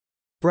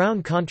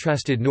 Brown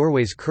contrasted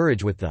Norway's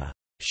courage with the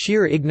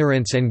sheer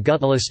ignorance and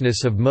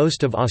gutlessness of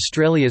most of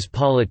Australia's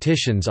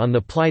politicians on the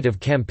plight of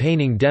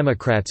campaigning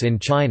Democrats in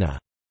China.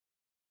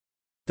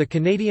 The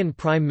Canadian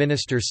Prime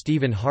Minister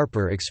Stephen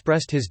Harper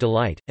expressed his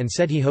delight, and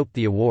said he hoped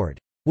the award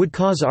would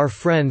cause our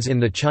friends in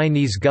the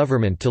Chinese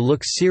government to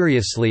look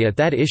seriously at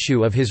that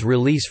issue of his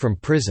release from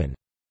prison.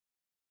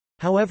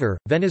 However,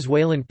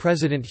 Venezuelan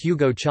President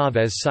Hugo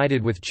Chavez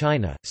sided with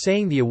China,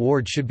 saying the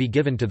award should be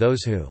given to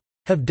those who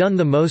have done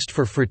the most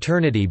for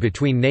fraternity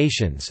between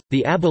nations,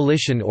 the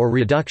abolition or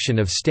reduction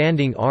of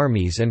standing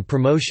armies and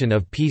promotion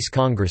of peace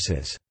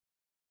congresses.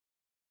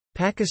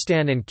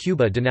 Pakistan and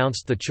Cuba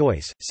denounced the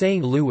choice,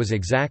 saying Liu was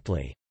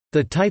exactly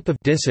the type of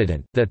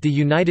dissident that the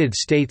United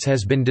States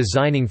has been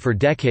designing for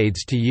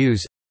decades to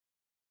use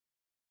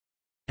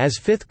as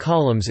fifth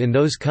columns in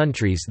those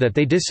countries that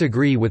they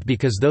disagree with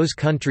because those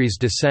countries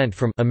dissent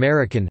from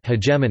American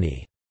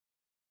hegemony.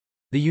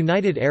 The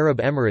United Arab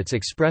Emirates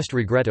expressed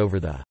regret over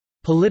the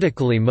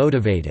politically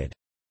motivated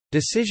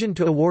decision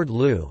to award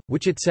Liu,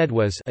 which it said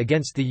was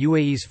against the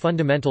UAE's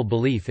fundamental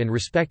belief in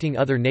respecting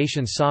other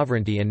nations'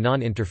 sovereignty and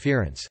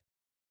non-interference.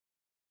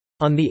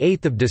 On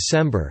 8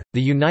 December,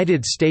 the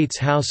United States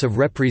House of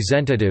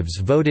Representatives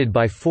voted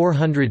by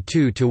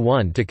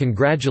 402-1 to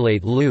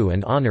congratulate Liu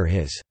and honor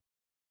his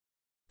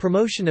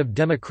promotion of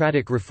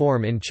democratic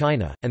reform in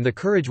China, and the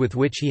courage with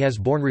which he has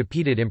borne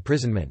repeated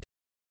imprisonment.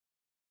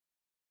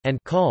 and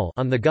call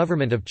on the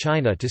government of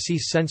China to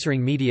cease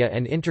censoring media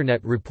and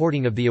Internet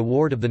reporting of the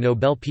award of the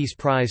Nobel Peace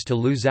Prize to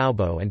Liu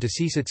Xiaobo and to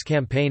cease its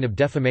campaign of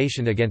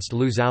defamation against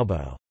Liu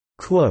Xiaobo.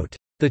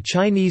 The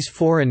Chinese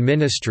Foreign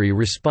Ministry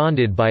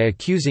responded by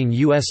accusing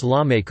U.S.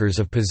 lawmakers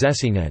of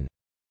possessing an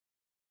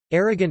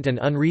arrogant and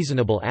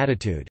unreasonable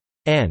attitude,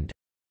 and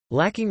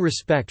lacking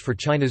respect for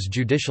China's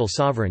judicial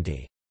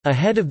sovereignty.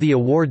 Ahead of the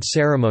award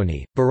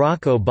ceremony,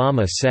 Barack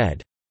Obama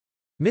said,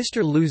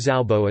 "Mr. Liu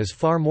Xiaobo is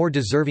far more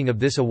deserving of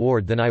this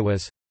award than I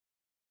was."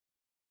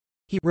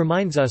 He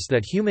reminds us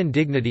that human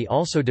dignity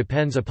also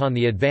depends upon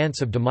the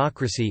advance of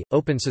democracy,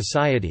 open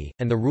society,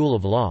 and the rule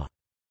of law.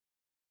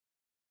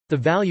 The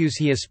values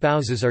he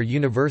espouses are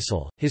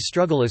universal, his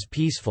struggle is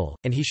peaceful,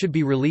 and he should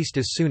be released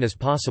as soon as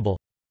possible.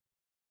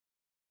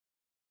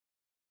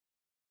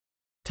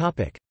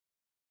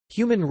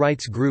 Human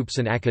rights groups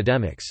and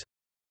academics.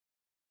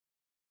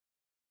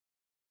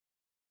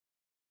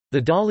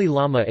 The Dalai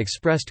Lama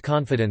expressed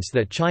confidence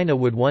that China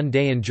would one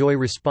day enjoy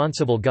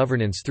responsible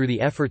governance through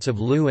the efforts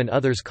of Liu and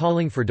others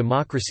calling for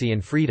democracy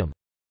and freedom.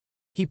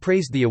 He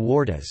praised the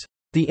award as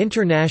the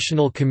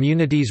international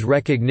community's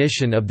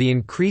recognition of the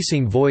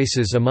increasing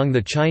voices among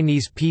the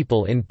Chinese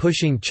people in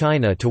pushing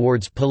China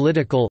towards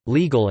political,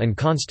 legal and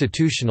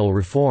constitutional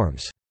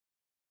reforms.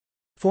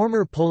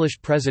 Former Polish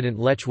President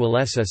Lech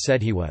Walesa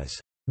said he was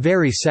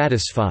very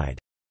satisfied,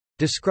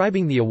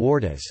 describing the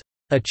award as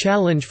a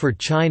challenge for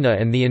China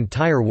and the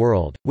entire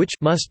world, which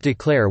must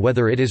declare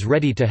whether it is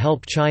ready to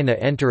help China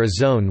enter a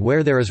zone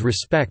where there is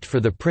respect for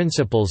the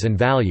principles and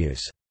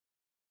values.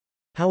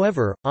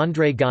 However,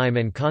 Andrei Geim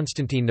and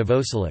Konstantin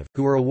Novoselov,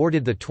 who were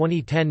awarded the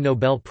 2010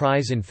 Nobel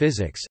Prize in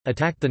Physics,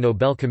 attacked the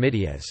Nobel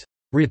Committee as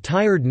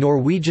retired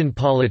Norwegian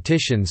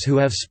politicians who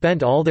have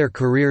spent all their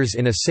careers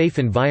in a safe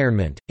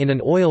environment, in an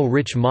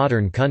oil-rich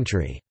modern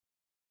country.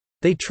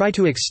 They try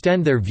to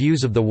extend their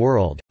views of the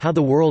world, how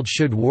the world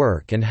should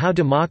work and how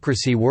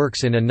democracy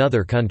works in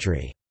another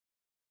country.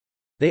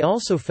 They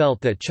also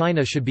felt that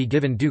China should be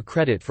given due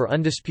credit for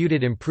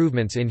undisputed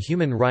improvements in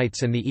human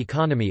rights and the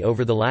economy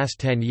over the last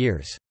 10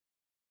 years.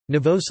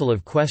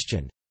 Novoselov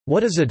questioned,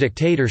 "What is a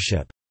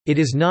dictatorship? It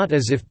is not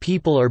as if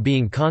people are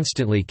being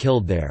constantly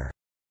killed there."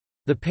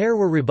 The pair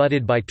were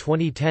rebutted by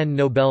 2010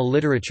 Nobel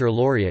Literature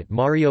laureate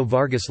Mario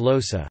Vargas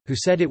Llosa, who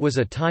said it was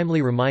a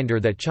timely reminder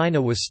that China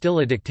was still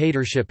a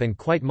dictatorship and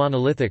quite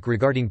monolithic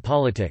regarding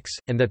politics,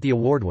 and that the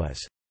award was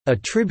a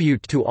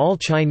tribute to all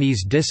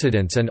Chinese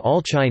dissidents and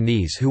all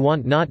Chinese who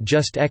want not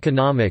just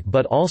economic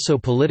but also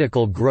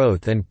political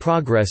growth and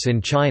progress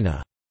in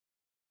China.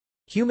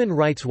 Human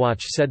Rights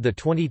Watch said the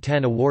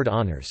 2010 award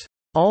honors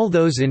all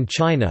those in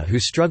China who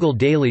struggle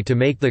daily to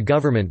make the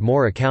government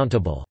more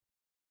accountable,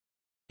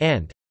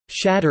 and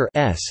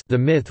shatters the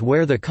myth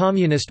where the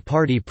Communist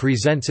Party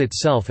presents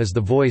itself as the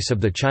voice of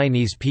the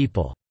Chinese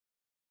people.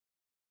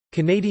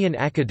 Canadian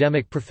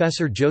academic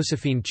Professor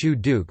Josephine Chu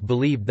Duke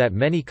believed that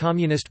many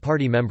Communist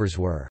Party members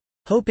were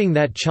hoping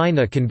that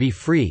China can be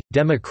free,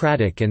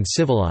 democratic and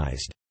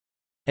civilized,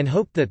 and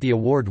hoped that the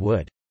award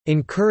would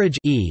encourage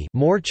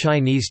more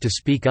Chinese to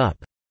speak up.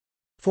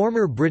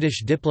 Former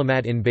British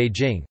diplomat in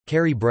Beijing,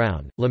 Carrie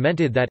Brown,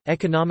 lamented that,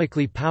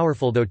 economically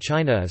powerful though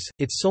China is,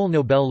 its sole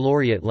Nobel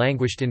laureate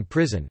languished in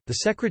prison. The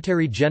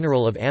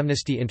Secretary-General of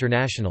Amnesty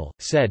International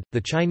said, the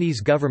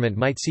Chinese government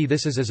might see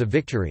this as a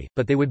victory,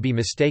 but they would be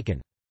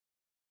mistaken.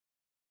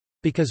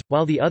 Because,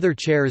 while the other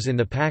chairs in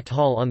the packed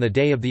hall on the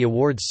day of the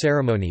awards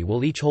ceremony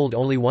will each hold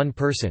only one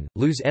person,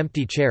 Liu's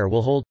empty chair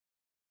will hold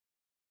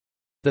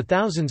the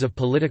thousands of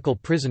political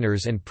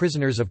prisoners and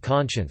prisoners of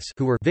conscience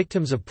who were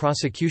victims of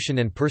prosecution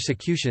and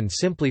persecution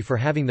simply for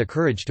having the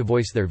courage to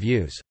voice their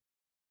views.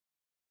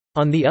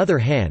 On the other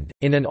hand,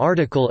 in an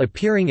article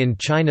appearing in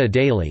China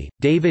Daily,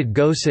 David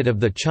Gossett of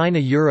the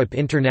China-Europe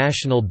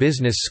International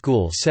Business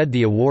School said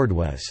the award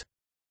was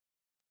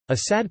a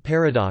sad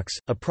paradox,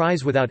 a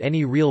prize without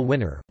any real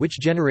winner, which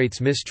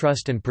generates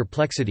mistrust and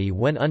perplexity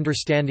when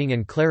understanding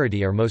and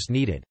clarity are most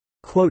needed.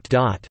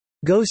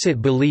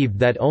 Gossett believed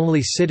that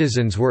only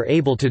citizens were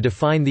able to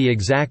define the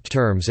exact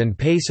terms and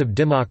pace of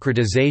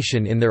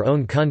democratization in their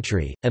own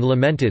country, and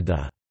lamented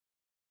the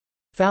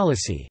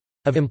fallacy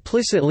of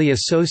implicitly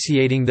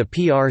associating the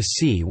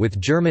PRC with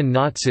German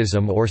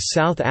Nazism or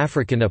South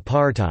African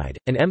apartheid,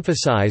 and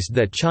emphasized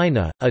that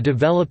China, a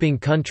developing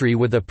country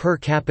with a per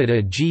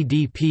capita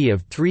GDP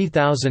of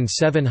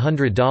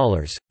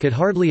 $3,700, could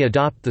hardly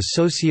adopt the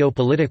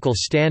socio-political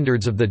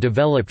standards of the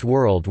developed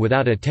world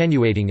without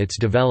attenuating its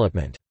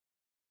development.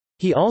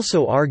 He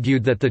also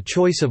argued that the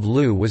choice of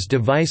Liu was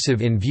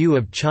divisive in view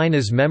of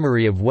China's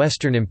memory of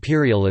Western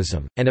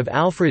imperialism, and of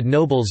Alfred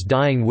Nobel's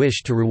dying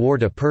wish to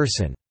reward a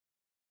person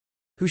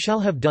who shall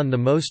have done the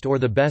most or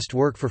the best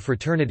work for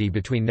fraternity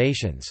between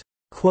nations."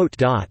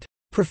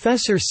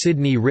 Professor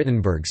Sidney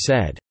Rittenberg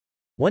said,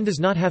 "One does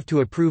not have to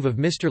approve of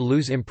Mr.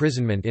 Liu's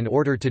imprisonment in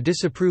order to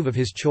disapprove of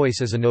his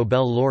choice as a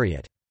Nobel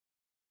laureate."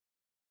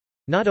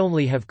 Not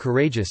only have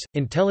courageous,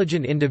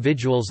 intelligent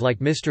individuals like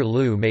Mr.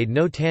 Liu made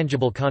no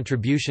tangible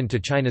contribution to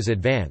China's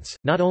advance,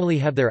 not only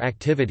have their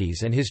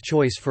activities and his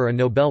choice for a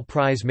Nobel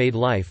Prize made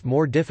life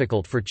more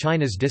difficult for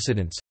China's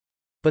dissidents,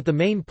 but the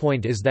main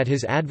point is that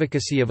his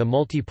advocacy of a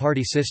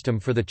multi-party system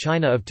for the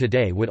China of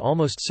today would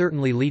almost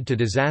certainly lead to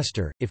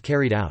disaster, if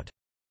carried out.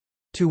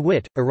 To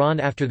wit, Iran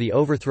after the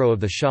overthrow of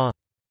the Shah.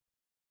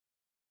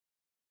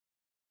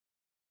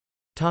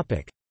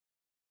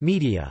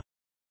 Media.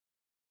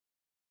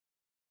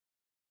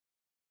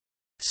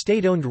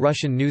 State-owned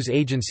Russian news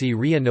agency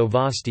RIA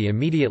Novosti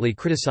immediately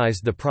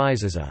criticized the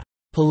prize as a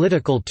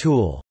political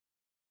tool,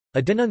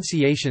 a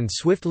denunciation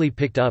swiftly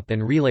picked up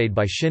and relayed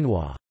by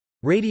Xinhua.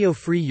 Radio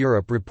Free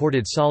Europe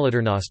reported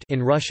Solidarność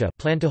in Russia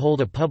planned to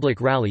hold a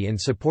public rally in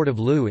support of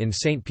Liu in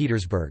St.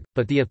 Petersburg,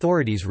 but the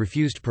authorities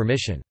refused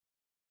permission.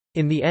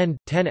 In the end,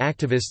 10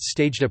 activists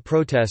staged a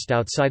protest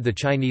outside the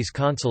Chinese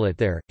consulate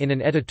there. In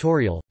an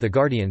editorial, The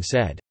Guardian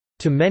said,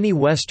 "To many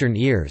Western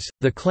ears,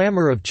 the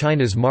clamor of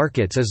China's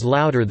markets is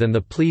louder than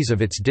the pleas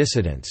of its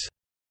dissidents.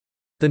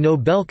 The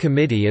Nobel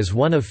Committee is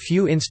one of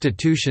few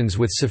institutions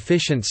with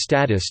sufficient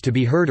status to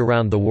be heard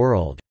around the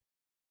world.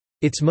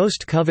 Its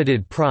most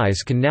coveted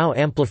prize can now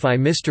amplify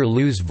Mr.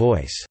 Liu's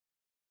voice."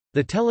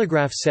 The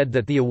Telegraph said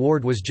that the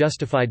award was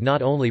justified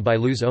not only by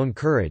Liu's own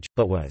courage,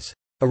 but was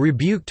a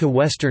rebuke to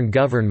Western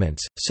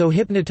governments, so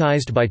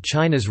hypnotized by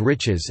China's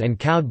riches and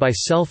cowed by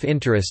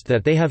self-interest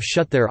that they have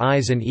shut their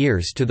eyes and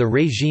ears to the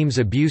regime's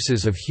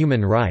abuses of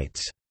human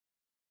rights.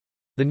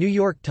 The New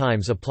York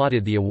Times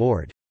applauded the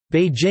award.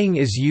 Beijing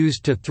is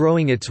used to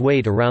throwing its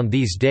weight around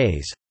these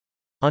days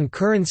on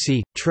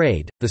currency,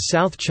 trade, the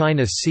South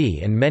China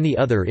Sea and many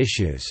other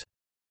issues.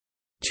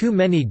 Too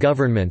many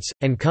governments,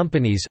 and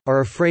companies,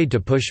 are afraid to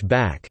push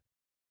back.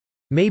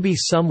 Maybe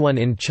someone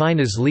in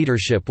China's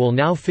leadership will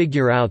now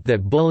figure out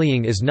that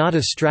bullying is not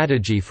a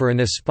strategy for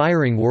an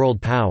aspiring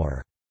world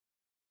power."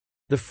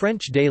 The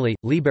French daily,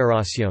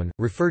 Libération,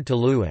 referred to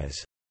Liu as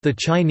the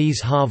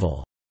Chinese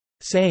Havel,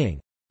 saying,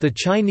 "The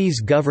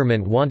Chinese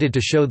government wanted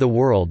to show the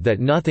world that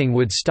nothing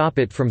would stop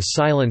it from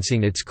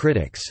silencing its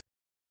critics.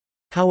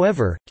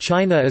 However,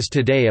 China is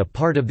today a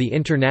part of the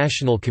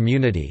international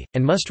community,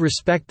 and must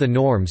respect the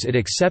norms it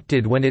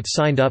accepted when it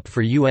signed up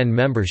for UN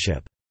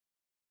membership.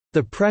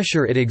 The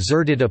pressure it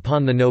exerted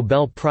upon the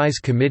Nobel Prize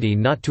Committee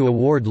not to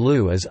award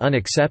Liu is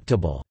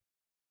unacceptable."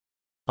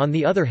 On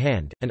the other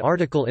hand, an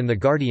article in The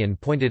Guardian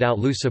pointed out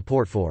Liu's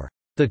support for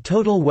the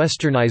total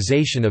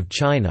westernization of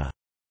China,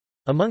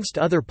 amongst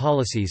other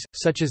policies,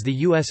 such as the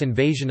U.S.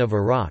 invasion of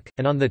Iraq,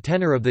 and on the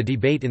tenor of the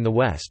debate in the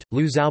West.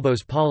 Liu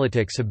Xiaobo's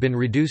politics have been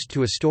reduced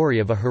to a story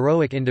of a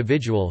heroic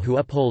individual who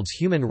upholds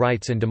human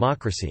rights and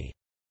democracy.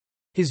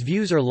 His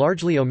views are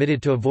largely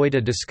omitted to avoid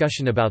a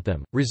discussion about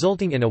them,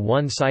 resulting in a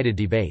one-sided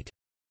debate.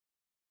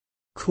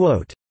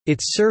 Quote,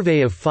 "Its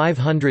survey of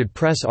 500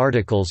 press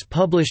articles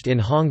published in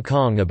Hong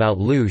Kong about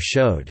Liu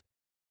showed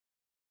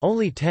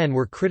only 10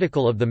 were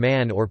critical of the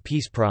Man or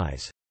Peace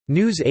Prize.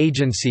 News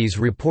agencies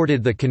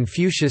reported the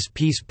Confucius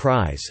Peace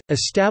Prize,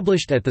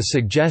 established at the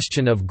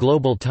suggestion of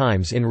Global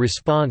Times in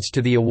response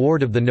to the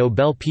award of the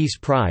Nobel Peace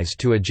Prize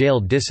to a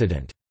jailed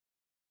dissident.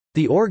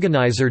 The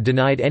organizer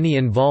denied any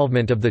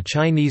involvement of the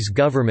Chinese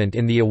government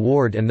in the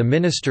award, and the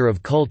Minister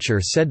of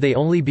Culture said they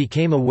only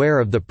became aware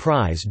of the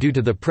prize due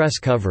to the press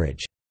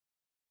coverage.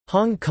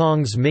 Hong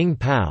Kong's Ming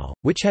Pao,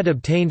 which had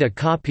obtained a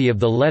copy of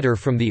the letter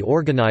from the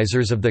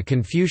organizers of the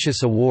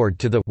Confucius Award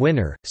to the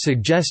winner,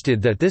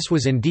 suggested that this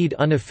was indeed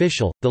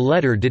unofficial. The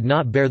letter did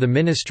not bear the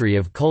Ministry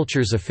of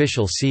Culture's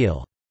official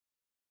seal.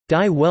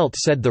 Die Welt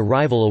said the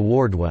rival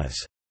award was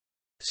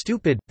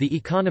stupid. The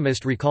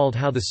Economist recalled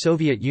how the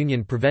Soviet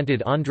Union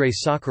prevented Andrei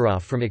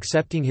Sakharov from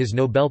accepting his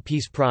Nobel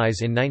Peace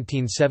Prize in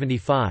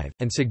 1975,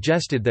 and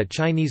suggested that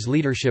Chinese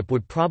leadership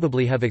would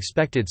probably have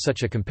expected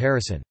such a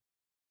comparison.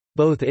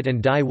 Both it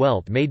and Die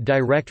Welt made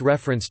direct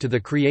reference to the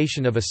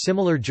creation of a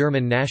similar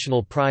German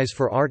National Prize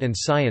for Art and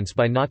Science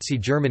by Nazi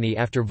Germany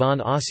after von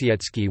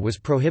Ossietzky was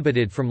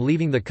prohibited from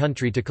leaving the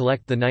country to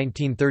collect the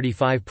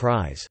 1935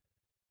 prize.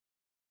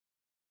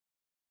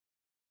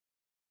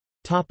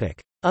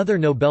 Other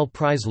Nobel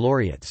Prize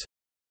laureates.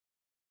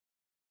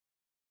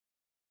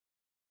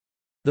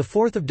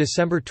 4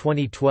 December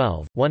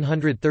 2012,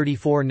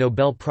 134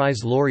 Nobel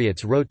Prize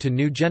laureates wrote to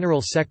new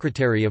General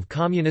Secretary of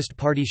Communist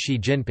Party Xi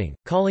Jinping,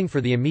 calling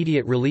for the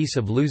immediate release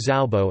of Liu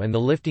Xiaobo and the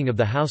lifting of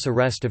the house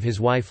arrest of his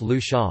wife Liu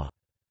Xia.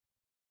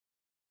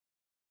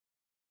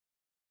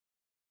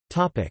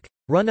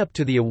 Run-up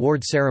to the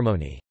award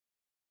ceremony.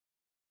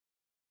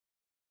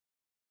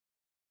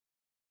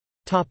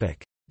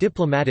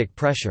 Diplomatic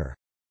pressure.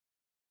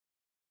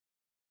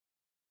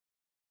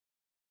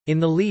 In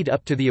the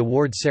lead-up to the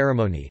award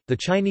ceremony, the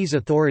Chinese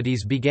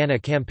authorities began a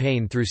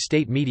campaign through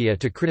state media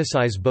to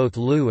criticize both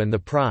Liu and the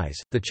prize.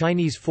 The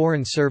Chinese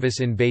Foreign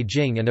Service in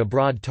Beijing and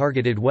abroad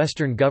targeted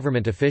Western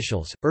government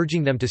officials,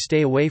 urging them to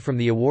stay away from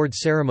the award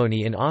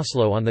ceremony in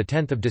Oslo on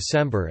 10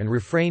 December and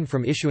refrain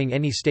from issuing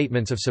any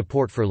statements of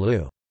support for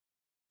Liu.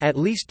 At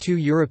least 2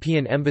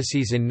 European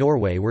embassies in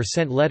Norway were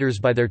sent letters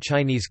by their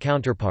Chinese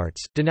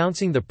counterparts,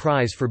 denouncing the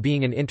prize for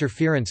being an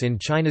interference in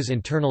China's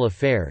internal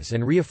affairs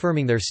and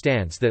reaffirming their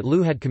stance that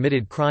Liu had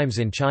committed crimes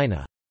in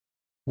China.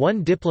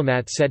 One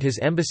diplomat said his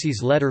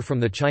embassy's letter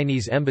from the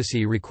Chinese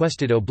embassy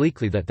requested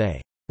obliquely that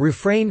they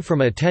refrain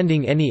from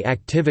attending any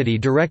activity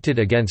directed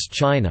against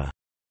China.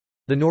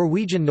 The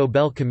Norwegian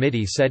Nobel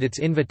Committee said its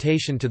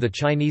invitation to the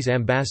Chinese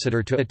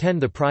ambassador to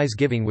attend the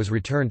prize-giving was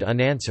returned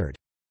unanswered.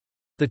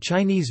 The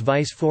Chinese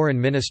vice foreign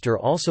minister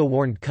also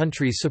warned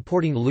countries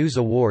supporting Liu's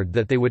award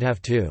that they would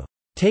have to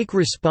take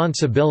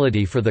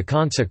responsibility for the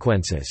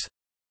consequences.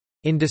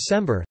 In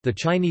December, the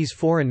Chinese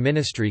Foreign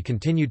Ministry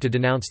continued to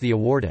denounce the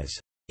award as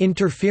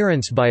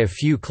interference by a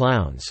few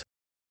clowns.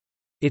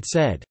 It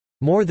said,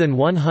 more than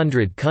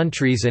 100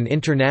 countries and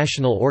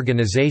international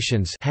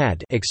organizations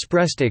had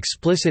expressed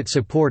explicit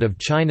support of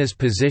China's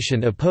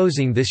position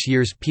opposing this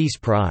year's Peace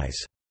Prize.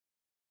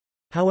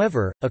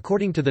 However,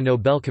 according to the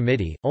Nobel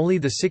Committee, only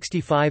the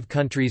 65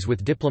 countries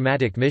with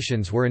diplomatic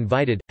missions were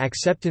invited.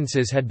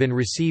 Acceptances had been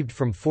received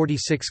from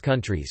 46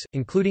 countries,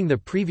 including the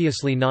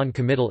previously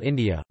non-committal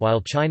India, while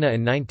China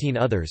and 19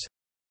 others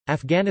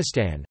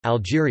Afghanistan,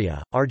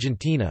 Algeria,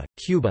 Argentina,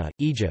 Cuba,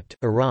 Egypt,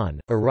 Iran,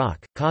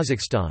 Iraq,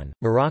 Kazakhstan,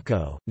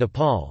 Morocco,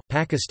 Nepal,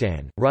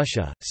 Pakistan,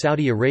 Russia,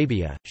 Saudi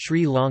Arabia,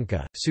 Sri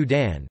Lanka,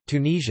 Sudan,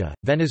 Tunisia,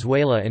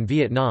 Venezuela and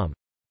Vietnam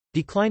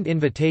declined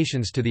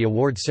invitations to the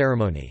award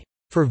ceremony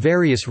for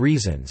various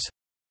reasons.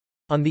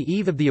 On the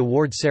eve of the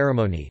award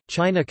ceremony,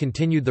 China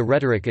continued the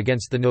rhetoric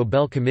against the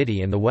Nobel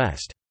Committee and the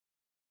West.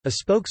 A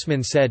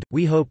spokesman said,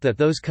 "We hope that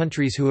those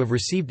countries who have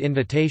received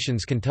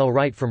invitations can tell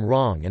right from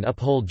wrong and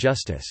uphold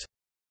justice.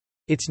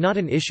 It's not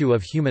an issue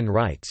of human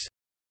rights.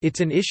 It's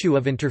an issue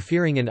of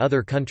interfering in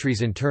other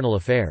countries' internal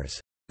affairs."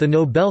 The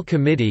Nobel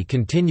Committee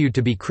continued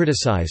to be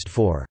criticized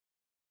for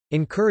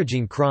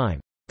encouraging crime.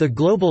 The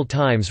Global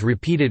Times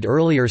repeated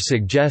earlier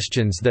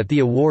suggestions that the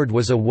award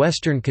was a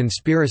Western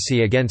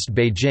conspiracy against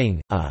Beijing,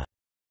 a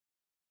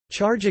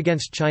charge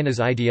against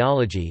China's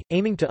ideology,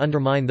 aiming to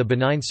undermine the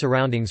benign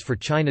surroundings for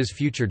China's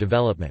future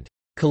development.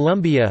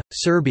 Colombia,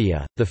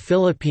 Serbia, the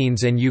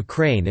Philippines and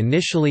Ukraine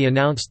initially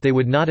announced they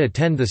would not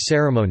attend the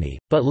ceremony,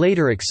 but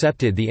later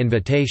accepted the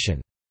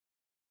invitation.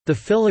 The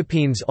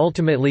Philippines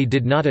ultimately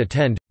did not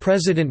attend.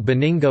 President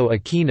Benigno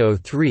Aquino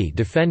III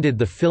defended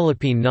the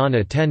Philippine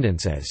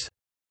non-attendance as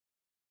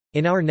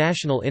in our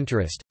national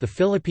interest. The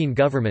Philippine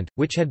government,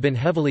 which had been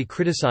heavily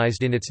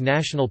criticized in its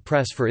national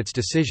press for its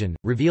decision,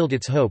 revealed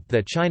its hope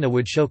that China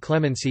would show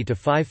clemency to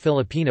 5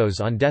 Filipinos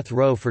on death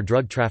row for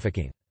drug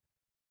trafficking.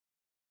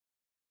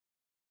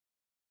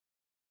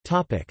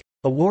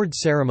 Award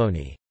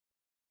ceremony.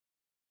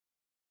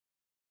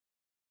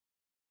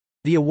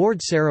 The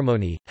award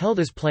ceremony,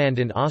 held as planned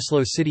in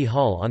Oslo City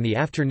Hall on the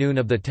afternoon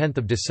of 10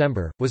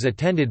 December, was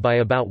attended by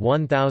about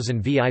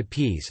 1,000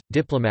 VIPs,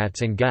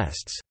 diplomats and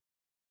guests.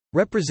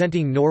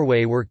 Representing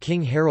Norway were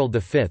King Harald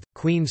V,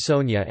 Queen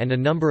Sonja and a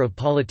number of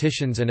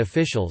politicians and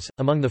officials.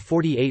 Among the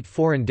 48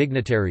 foreign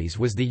dignitaries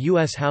was the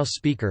U.S. House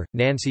Speaker,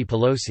 Nancy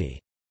Pelosi.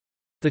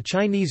 The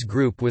Chinese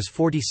group was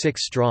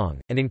 46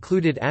 strong, and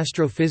included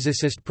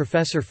astrophysicist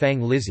Professor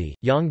Fang Lizhi,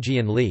 Yang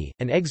Jian-li,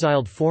 and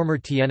exiled former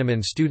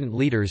Tiananmen student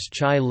leaders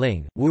Chai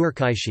Ling, Wu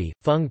Erkaishi,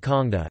 Feng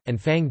Congde, and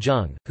Fang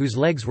Zheng, whose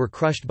legs were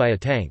crushed by a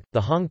tank.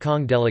 The Hong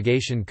Kong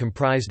delegation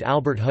comprised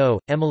Albert Ho,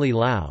 Emily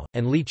Lau,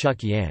 and Lee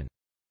Chuk-yan.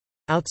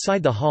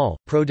 Outside the hall,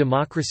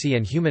 pro-democracy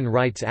and human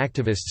rights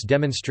activists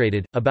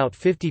demonstrated. About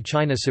 50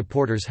 China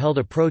supporters held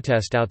a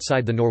protest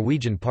outside the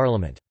Norwegian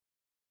parliament.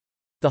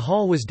 The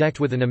hall was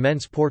decked with an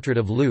immense portrait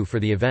of Liu for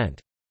the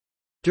event.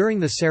 During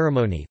the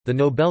ceremony, the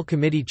Nobel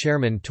Committee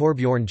chairman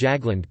Torbjorn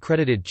Jagland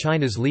credited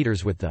China's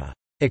leaders with the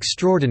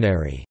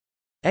extraordinary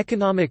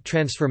economic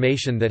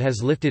transformation that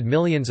has lifted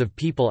millions of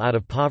people out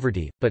of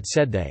poverty, but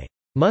said they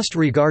must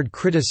regard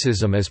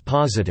criticism as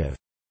positive,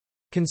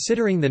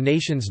 considering the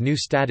nation's new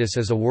status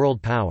as a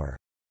world power.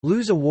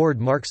 Liu's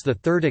award marks the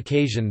third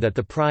occasion that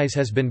the prize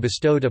has been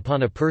bestowed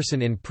upon a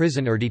person in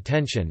prison or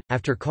detention,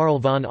 after Karl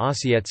von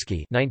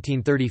Ossietzky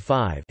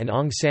 (1935) and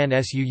Aung San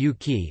Suu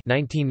Kyi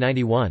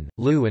 (1991).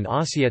 Liu and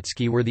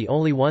Ossietzky were the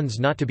only ones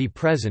not to be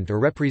present or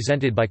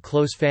represented by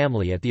close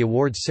family at the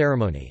awards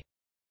ceremony.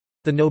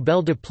 The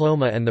Nobel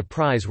diploma and the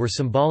prize were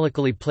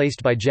symbolically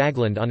placed by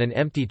Jagland on an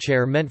empty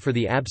chair meant for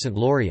the absent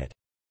laureate.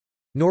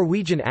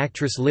 Norwegian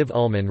actress Liv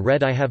Ullmann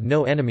read I Have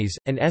No Enemies,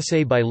 an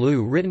essay by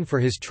Liu written for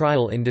his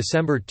trial in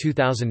December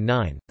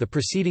 2009. The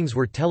proceedings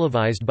were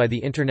televised by the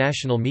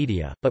international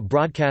media, but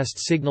broadcast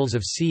signals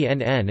of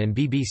CNN and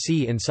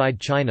BBC inside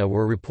China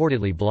were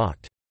reportedly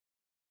blocked.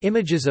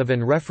 Images of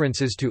and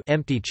references to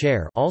empty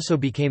chair also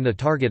became the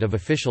target of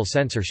official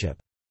censorship.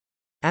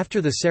 After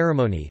the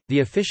ceremony,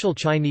 the official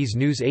Chinese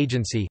news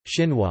agency,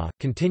 Xinhua,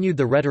 continued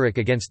the rhetoric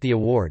against the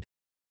award.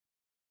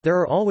 There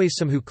are always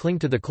some who cling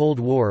to the Cold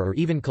War or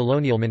even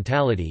colonial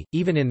mentality,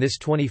 even in this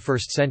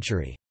 21st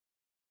century.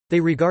 They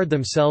regard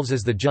themselves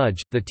as the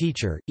judge, the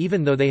teacher,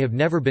 even though they have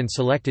never been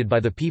selected by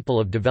the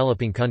people of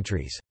developing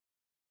countries.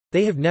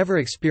 They have never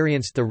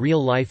experienced the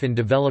real life in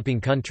developing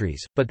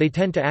countries, but they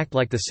tend to act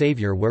like the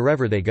savior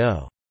wherever they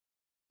go.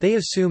 They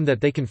assume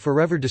that they can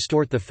forever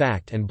distort the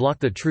fact and block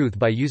the truth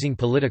by using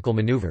political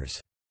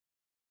maneuvers.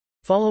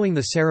 Following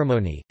the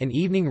ceremony, an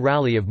evening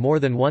rally of more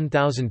than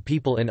 1,000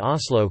 people in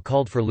Oslo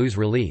called for Liu's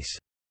release.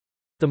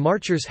 The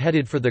marchers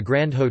headed for the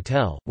Grand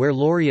Hotel, where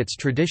laureates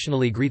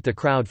traditionally greet the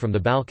crowd from the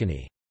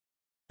balcony.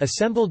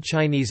 Assembled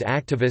Chinese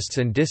activists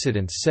and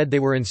dissidents said they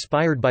were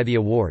inspired by the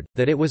award,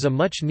 that it was a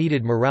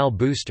much-needed morale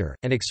booster,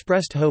 and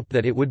expressed hope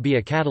that it would be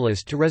a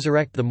catalyst to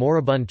resurrect the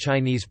moribund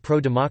Chinese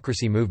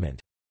pro-democracy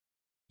movement.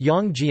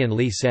 Yang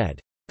Jianli said,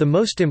 "The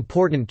most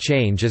important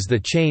change is the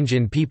change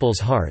in people's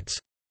hearts.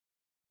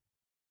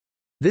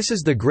 This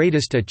is the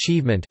greatest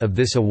achievement of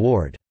this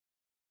award."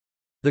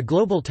 The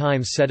Global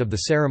Times said of the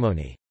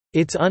ceremony,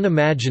 "It's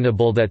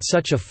unimaginable that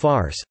such a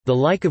farce, the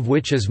like of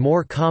which is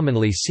more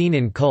commonly seen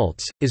in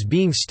cults, is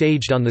being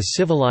staged on the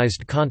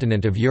civilized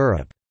continent of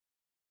Europe."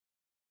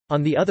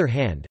 On the other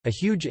hand, a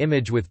huge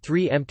image with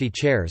 3 empty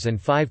chairs and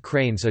 5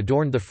 cranes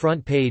adorned the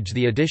front page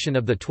the edition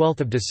of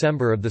 12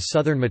 December of the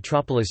Southern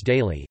Metropolis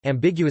Daily.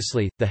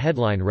 Ambiguously, the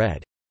headline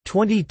read,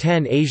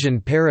 "2010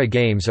 Asian Para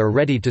Games are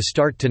ready to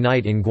start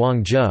tonight in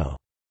Guangzhou."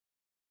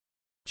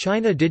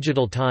 China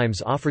Digital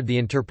Times offered the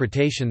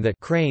interpretation that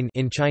crane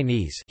in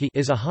Chinese he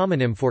is a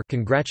homonym for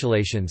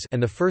congratulations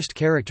and the first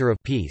character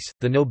of peace.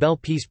 The Nobel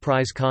Peace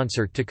Prize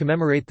concert to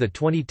commemorate the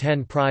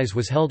 2010 prize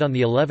was held on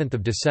the 11th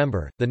of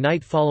December, the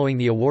night following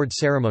the award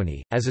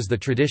ceremony, as is the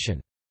tradition.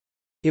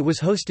 It was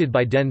hosted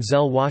by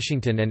Denzel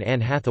Washington and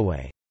Anne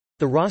Hathaway.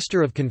 The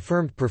roster of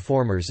confirmed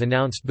performers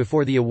announced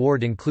before the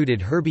award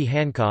included Herbie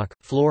Hancock,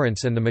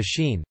 Florence and the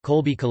Machine,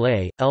 Colby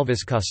Calais,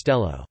 Elvis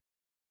Costello.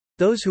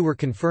 Those who were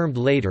confirmed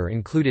later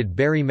included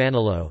Barry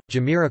Manilow,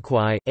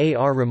 Jamiroquai, A.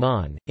 R.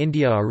 Rahman,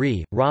 India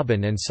Ari,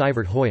 Robin and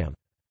Sivert Hoyam.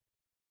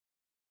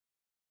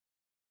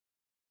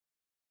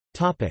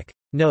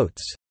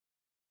 Notes.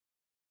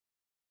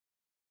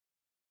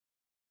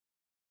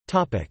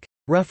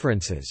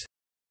 References.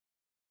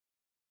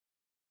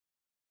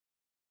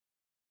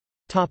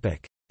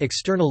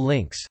 External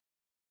links.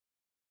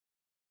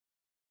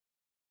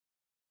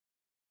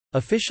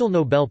 Official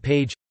Nobel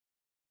page.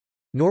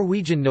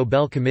 Norwegian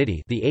Nobel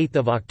Committee, the 8th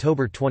of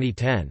October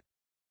 2010.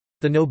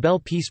 The Nobel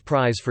Peace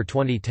Prize for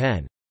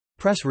 2010.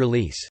 Press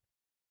release.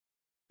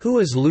 Who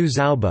is Liu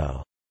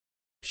Xiaobo?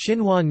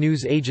 Xinhua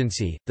News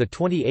Agency, the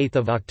 28th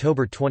of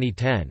October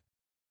 2010.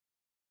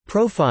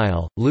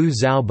 Profile: Liu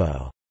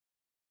Xiaobo.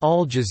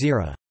 Al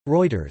Jazeera.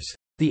 Reuters.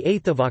 The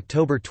 8th of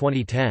October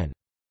 2010.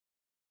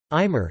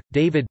 Eimer,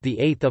 David. The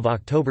 8th of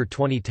October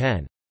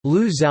 2010.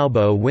 Liu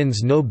Xiaobo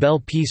wins Nobel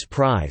Peace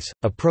Prize: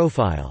 A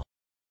Profile.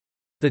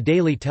 The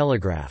Daily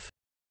Telegraph.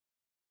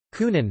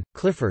 Coonan,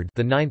 Clifford.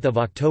 The 9th of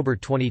October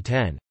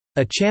 2010.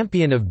 A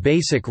champion of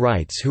basic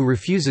rights who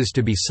refuses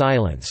to be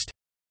silenced.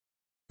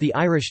 The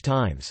Irish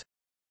Times.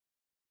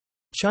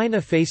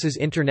 China faces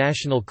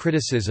international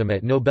criticism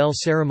at Nobel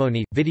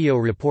ceremony. Video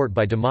report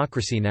by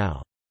Democracy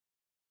Now!